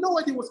 He had no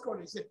idea what's going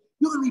on. He said,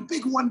 you're gonna be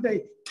big one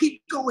day.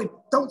 Keep going,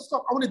 don't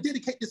stop. I want to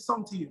dedicate this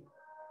song to you.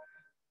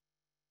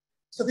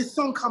 So this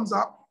song comes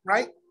up,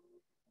 right?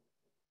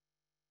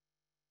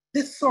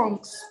 This song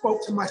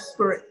spoke to my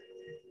spirit.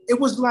 It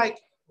was like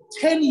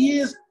 10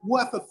 years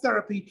worth of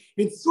therapy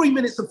in 3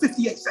 minutes and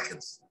 58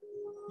 seconds.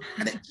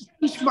 And it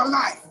changed my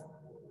life.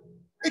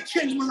 It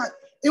changed my life.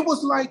 It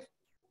was like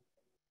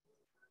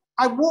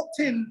I walked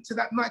into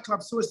that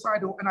nightclub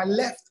suicidal and I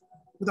left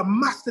with a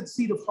mustard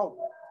seed of hope.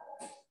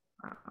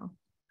 Wow.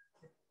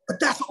 But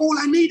that's all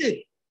I needed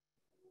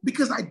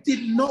because I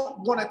did not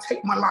want to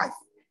take my life.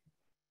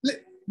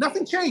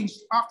 Nothing changed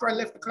after I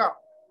left the club.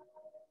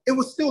 It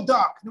was still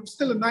dark. It was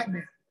still a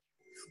nightmare.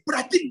 But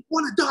I didn't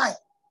want to die.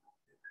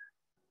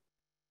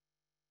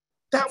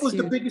 That was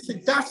the biggest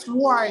thing. That's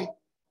why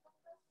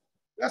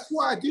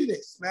I do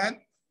this,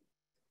 man.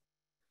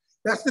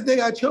 That's the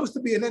day I chose to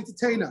be an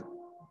entertainer.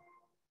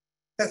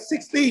 At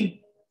 16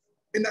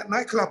 in that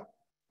nightclub.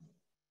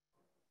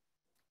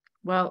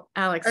 Well,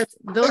 Alex,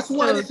 that's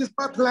why this is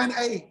my plan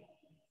A,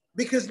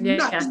 because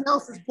nothing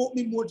else has brought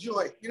me more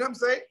joy. You know what I'm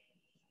saying?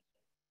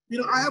 You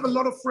know, I have a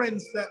lot of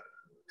friends that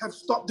have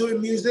stopped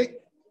doing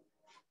music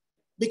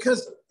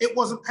because it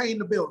wasn't paying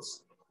the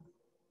bills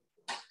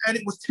and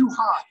it was too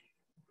hard.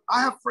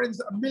 I have friends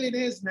that are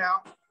millionaires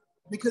now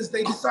because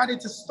they decided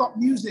to stop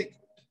music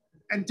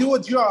and do a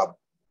job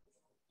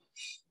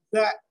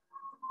that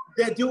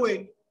they're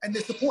doing, and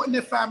they're supporting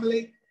their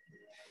family,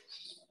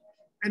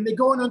 and they're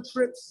going on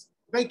trips,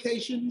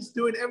 vacations,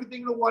 doing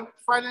everything they want,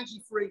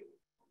 financially free,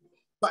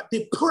 but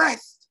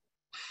depressed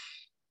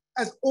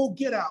as all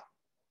get out.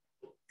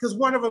 Because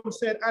one of them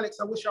said, Alex,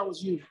 I wish I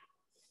was you.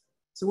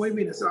 So what do you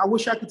mean? I said, I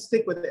wish I could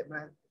stick with it,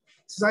 man.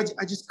 So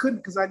I just couldn't,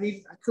 because I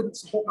couldn't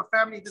support my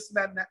family, this and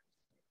that and that.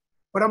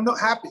 But I'm not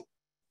happy.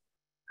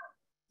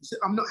 He said,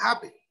 I'm not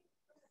happy.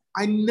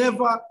 I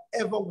never,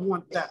 ever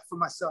want that for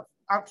myself.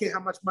 I don't care how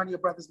much money your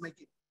brother's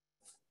making.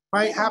 If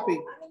I ain't happy,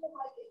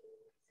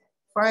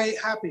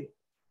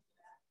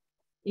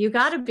 you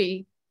gotta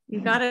be.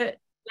 You gotta.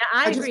 Yeah,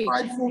 I agree. Just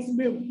find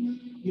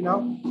fulfillment. You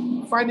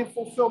know, finding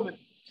fulfillment.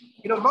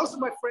 You know, most of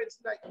my friends,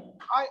 like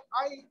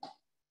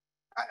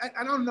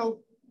I don't know.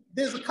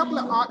 There's a couple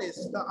of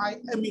artists that I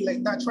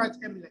emulate, that I try to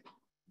emulate,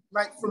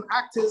 like from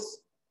actors,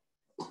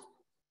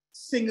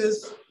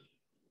 singers,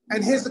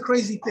 and here's the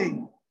crazy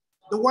thing: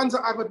 the ones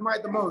that I've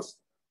admired the most,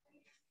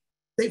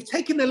 they've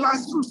taken their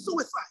lives through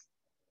suicide.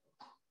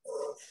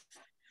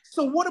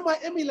 So what am I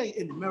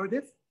emulating,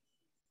 Meredith?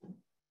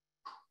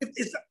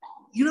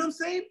 You know what I'm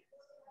saying?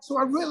 So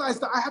I realized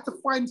that I had to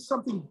find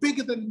something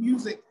bigger than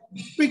music,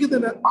 bigger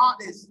than an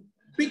artist,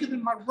 bigger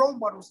than my role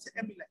models to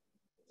emulate.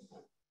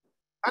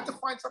 I had to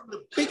find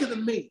something bigger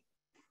than me.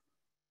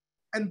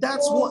 And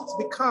that's what's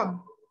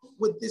become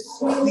with these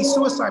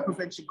suicide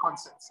prevention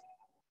concepts.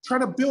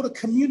 Trying to build a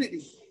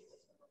community.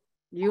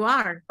 You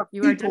are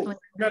definitely.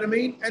 You know what I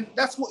mean? And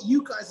that's what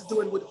you guys are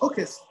doing with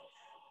Hookers,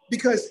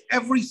 because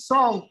every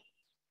song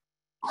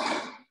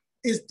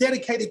is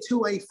dedicated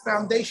to a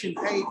foundation,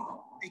 a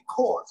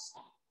cause.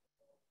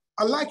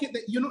 I like it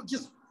that you're not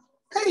just,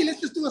 hey, let's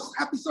just do a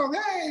happy song.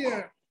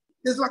 Hey,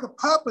 there's like a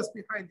purpose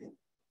behind it,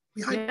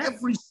 behind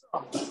every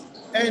song.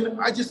 And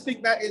I just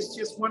think that is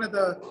just one of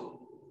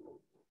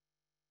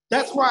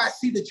that's why I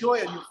see the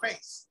joy on your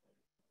face,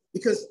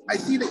 because I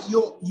see that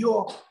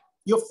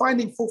you're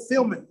finding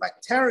fulfillment. Like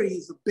Terry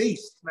is a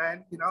beast,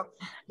 man. You know,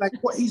 like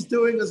what he's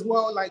doing as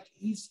well. Like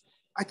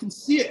I can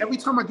see it every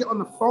time I get on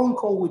the phone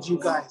call with you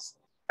guys.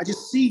 I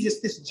just see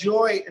just this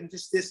joy and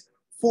just this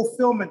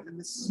fulfillment and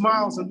the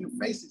smiles on your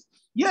faces.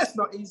 Yeah, it's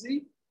not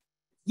easy.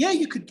 Yeah,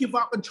 you could give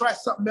up and try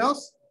something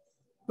else,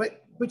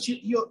 but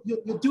you're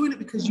doing it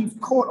because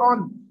you've caught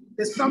on.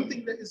 There's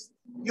something that is,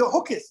 you're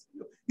hookers.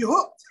 You're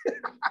hooked.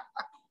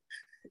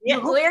 Yeah,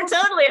 we're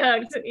totally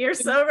hooked. You're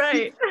so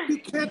right. You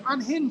can't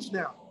unhinge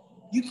now.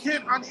 You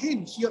can't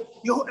unhinge.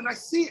 You're, and I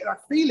see it. I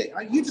feel it.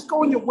 You just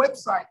go on your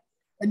website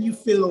and you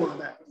feel all of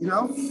that, you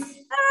know?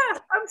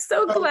 I'm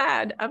so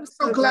glad. I'm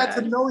so glad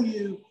to know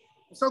you.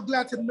 I'm so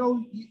glad to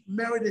know you,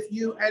 Meredith,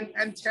 you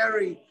and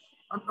Terry.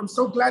 I'm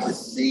so glad to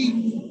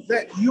see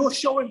that you're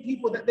showing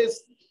people that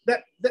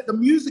that the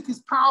music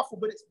is powerful,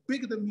 but it's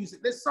bigger than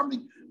music. There's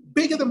something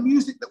bigger than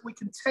music that we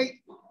can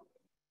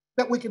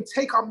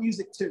take our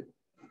music to.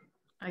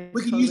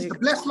 We can use it to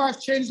bless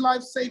lives, change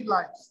lives, save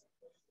lives.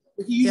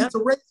 We can use it to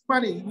raise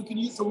money. We can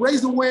use it to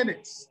raise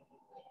awareness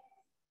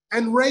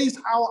and raise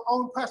our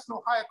own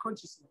personal higher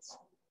consciousness.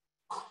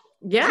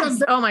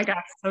 Yes. Oh my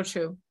gosh, so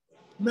true.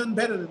 None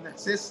better than that,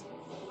 sis.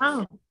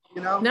 Oh,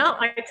 You know? no,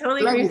 I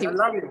totally agree with you. I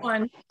love you. I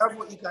love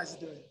what you guys are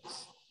doing.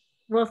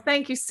 Well,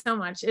 thank you so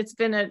much. It's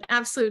been an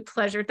absolute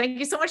pleasure. Thank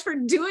you so much for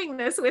doing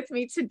this with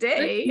me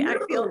today. I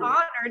feel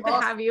honored to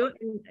have you.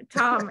 And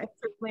Tom, it's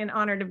certainly an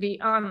honor to be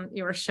on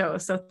your show.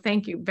 So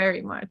thank you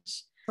very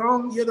much.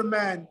 Tom, you're the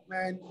man.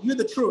 You're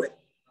the truant.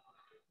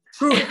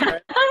 Man.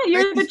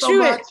 You're the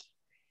truant.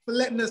 For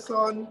letting us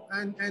on,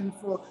 and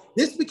for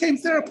this became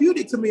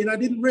therapeutic to me, and I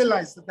didn't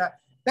realize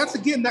that's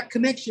again that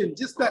connection,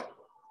 just that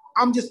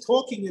I'm just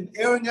talking and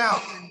airing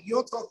out, and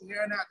you're talking,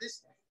 airing out.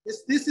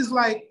 This is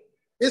like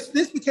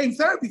this became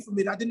therapy for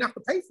me that I didn't have to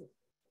pay for.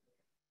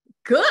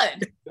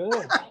 Good.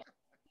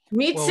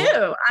 Me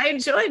too. I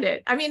enjoyed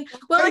it. I mean,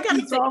 well, I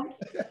gotta say,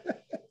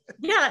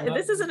 yeah,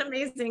 this is an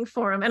amazing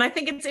forum, and I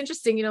think it's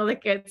interesting. You know,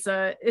 like this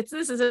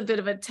is a bit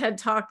of a TED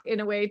Talk in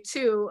a way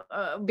too,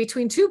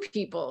 between two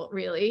people,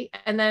 really.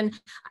 And then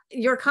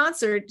your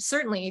concert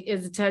certainly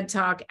is a TED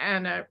Talk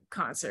and a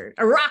concert,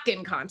 a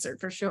rockin' concert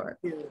for sure.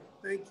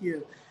 Thank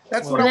you.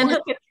 That's what I want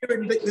to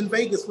hear in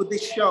Vegas with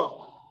this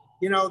show.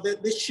 You know,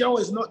 this show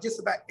is not just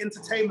about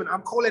entertainment.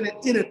 I'm calling it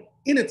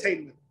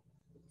entertainment.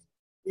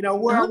 You know,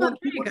 where I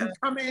want people to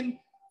come in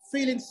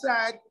feeling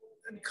sad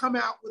and come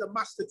out with a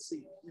mustard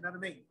seed. You know what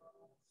I mean?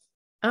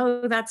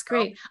 Oh, that's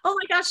great. Oh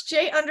my gosh,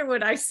 Jay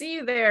Underwood, I see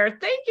you there.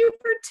 Thank you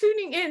for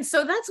tuning in.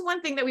 So that's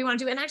one thing that we want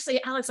to do. And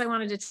actually, Alex, I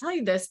wanted to tell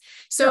you this.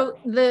 So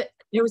there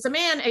was a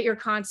man at your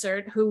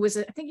concert who was,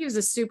 I think he was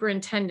a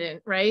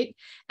superintendent, right?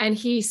 And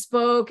he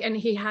spoke, and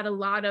he had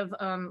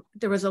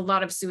there was a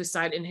lot of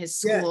suicide in his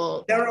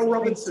school. Yeah, Darryl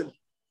Robinson.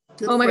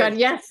 Oh my God,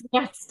 yes,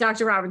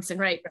 Dr. Robinson,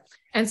 right.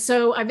 And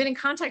so I've been in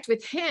contact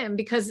with him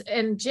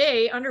and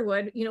Jay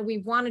Underwood, you know, we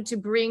wanted to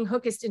bring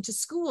Hookist into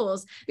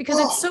schools because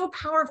it's so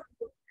powerful.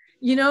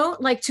 You know,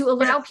 like to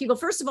allow people,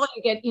 first of all,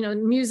 you get, you know,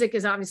 music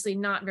is obviously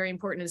not very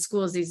important in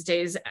schools these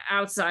days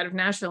outside of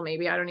Nashville,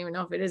 maybe. I don't even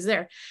know if it is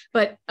there.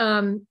 But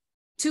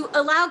to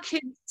allow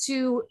kids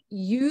to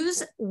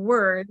use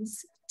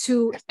words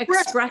to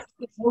express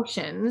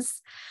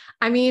emotions,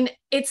 I mean,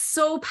 it's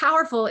so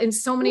powerful in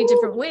so many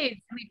different ways.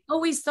 We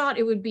always thought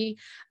it would be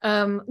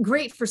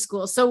great for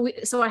schools.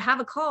 So I have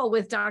a call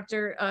with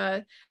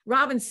Dr.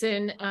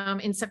 Robinson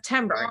in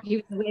September. He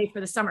was away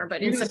for the summer,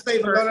 but in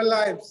September. Saved a lot of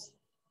lives.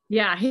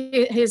 Yeah,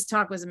 his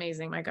talk was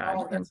amazing. My God.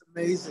 Oh, that's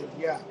amazing.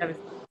 Yeah,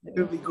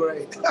 it'll be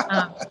great.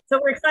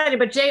 So we're excited.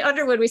 But Jay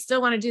Underwood, we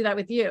still want to do that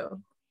with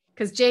you,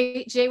 because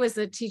Jay was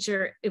the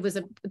teacher. It was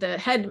the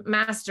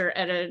headmaster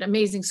at an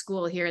amazing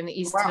school here in the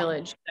East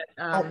Village.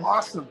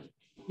 Awesome.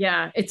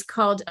 Yeah, it's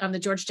called the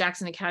George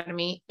Jackson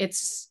Academy.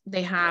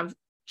 They have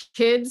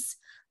kids,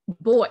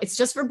 it's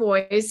just for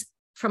boys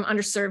from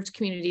underserved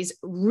communities.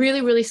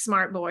 Really, really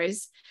smart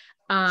boys,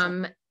 6th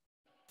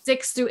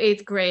through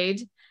 8th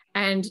grade.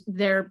 And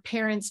their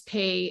parents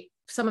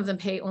some of them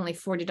pay only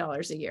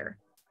 $40 a year.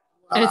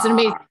 And it's an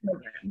amazing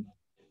program.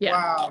 Yeah.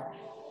 Wow.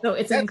 So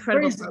it's an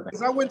incredible program.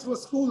 Because I went to a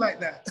school like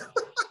that.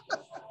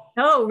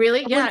 Oh,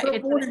 really? I went to a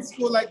boarding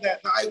school like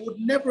that I would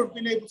never have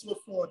been able to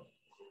afford.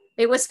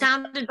 It was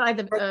founded by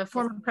the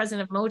former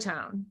president of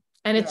Motown.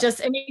 And it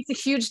makes a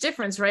huge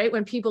difference, right?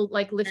 When people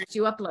like lift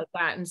you up like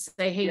that and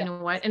say, hey, you know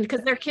what? And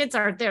because their kids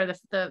aren't there,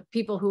 the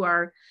people who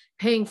are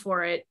paying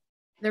for it,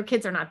 their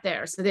kids are not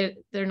there. So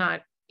they're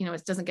not, you know,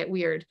 it doesn't get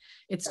weird.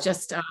 It's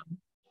just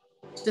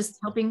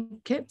helping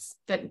kids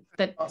that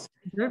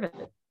deserve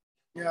it.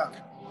 Yeah.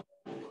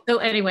 So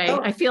anyway,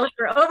 I feel like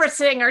we're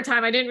overstaying our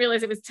time. I didn't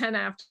realize it was 10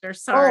 after.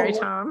 Sorry,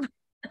 Tom.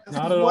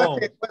 Not at all.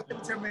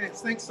 10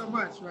 minutes. Thanks so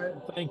much, right?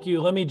 Thank you.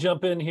 Let me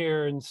jump in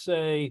here and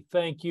say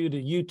thank you to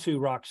you two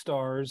rock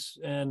stars,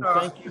 and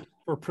thank you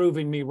for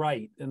proving me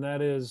right. And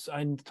that is,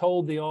 I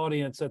told the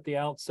audience at the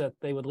outset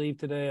they would leave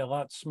today a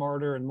lot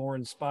smarter and more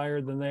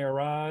inspired than they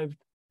arrived.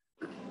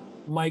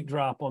 Mic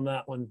drop on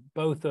that one,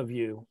 both of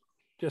you.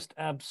 Just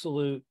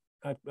absolute,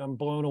 I'm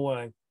blown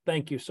away.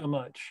 Thank you so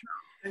much.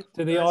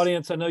 To the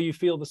audience, I know you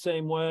feel the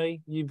same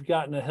way. You've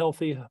gotten a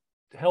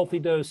healthy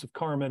dose of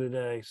karma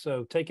today.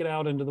 So take it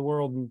out into the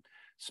world and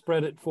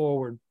spread it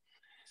forward.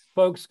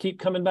 Folks, keep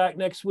coming back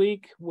next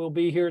week. We'll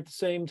be here at the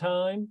same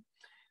time.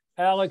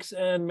 Alex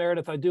and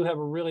Meredith, I do have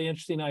a really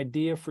interesting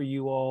idea for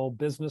you all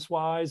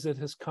business-wise that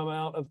has come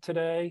out of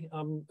today.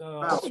 I'll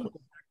circle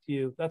back to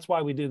you. That's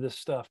why we do this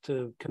stuff,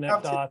 to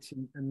connect dots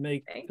and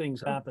make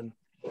things happen.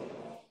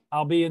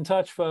 I'll be in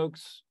touch,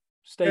 folks.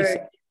 Stay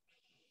safe.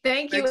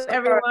 Thank you,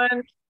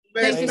 everyone.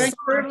 Thank you so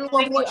much.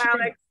 Thank you,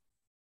 Alex.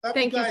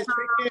 Thank you,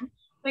 Tom.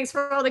 Thanks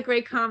for all the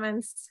great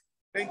comments.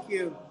 Thank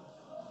you.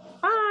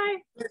 Bye.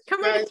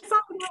 Come read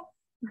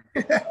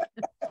the song.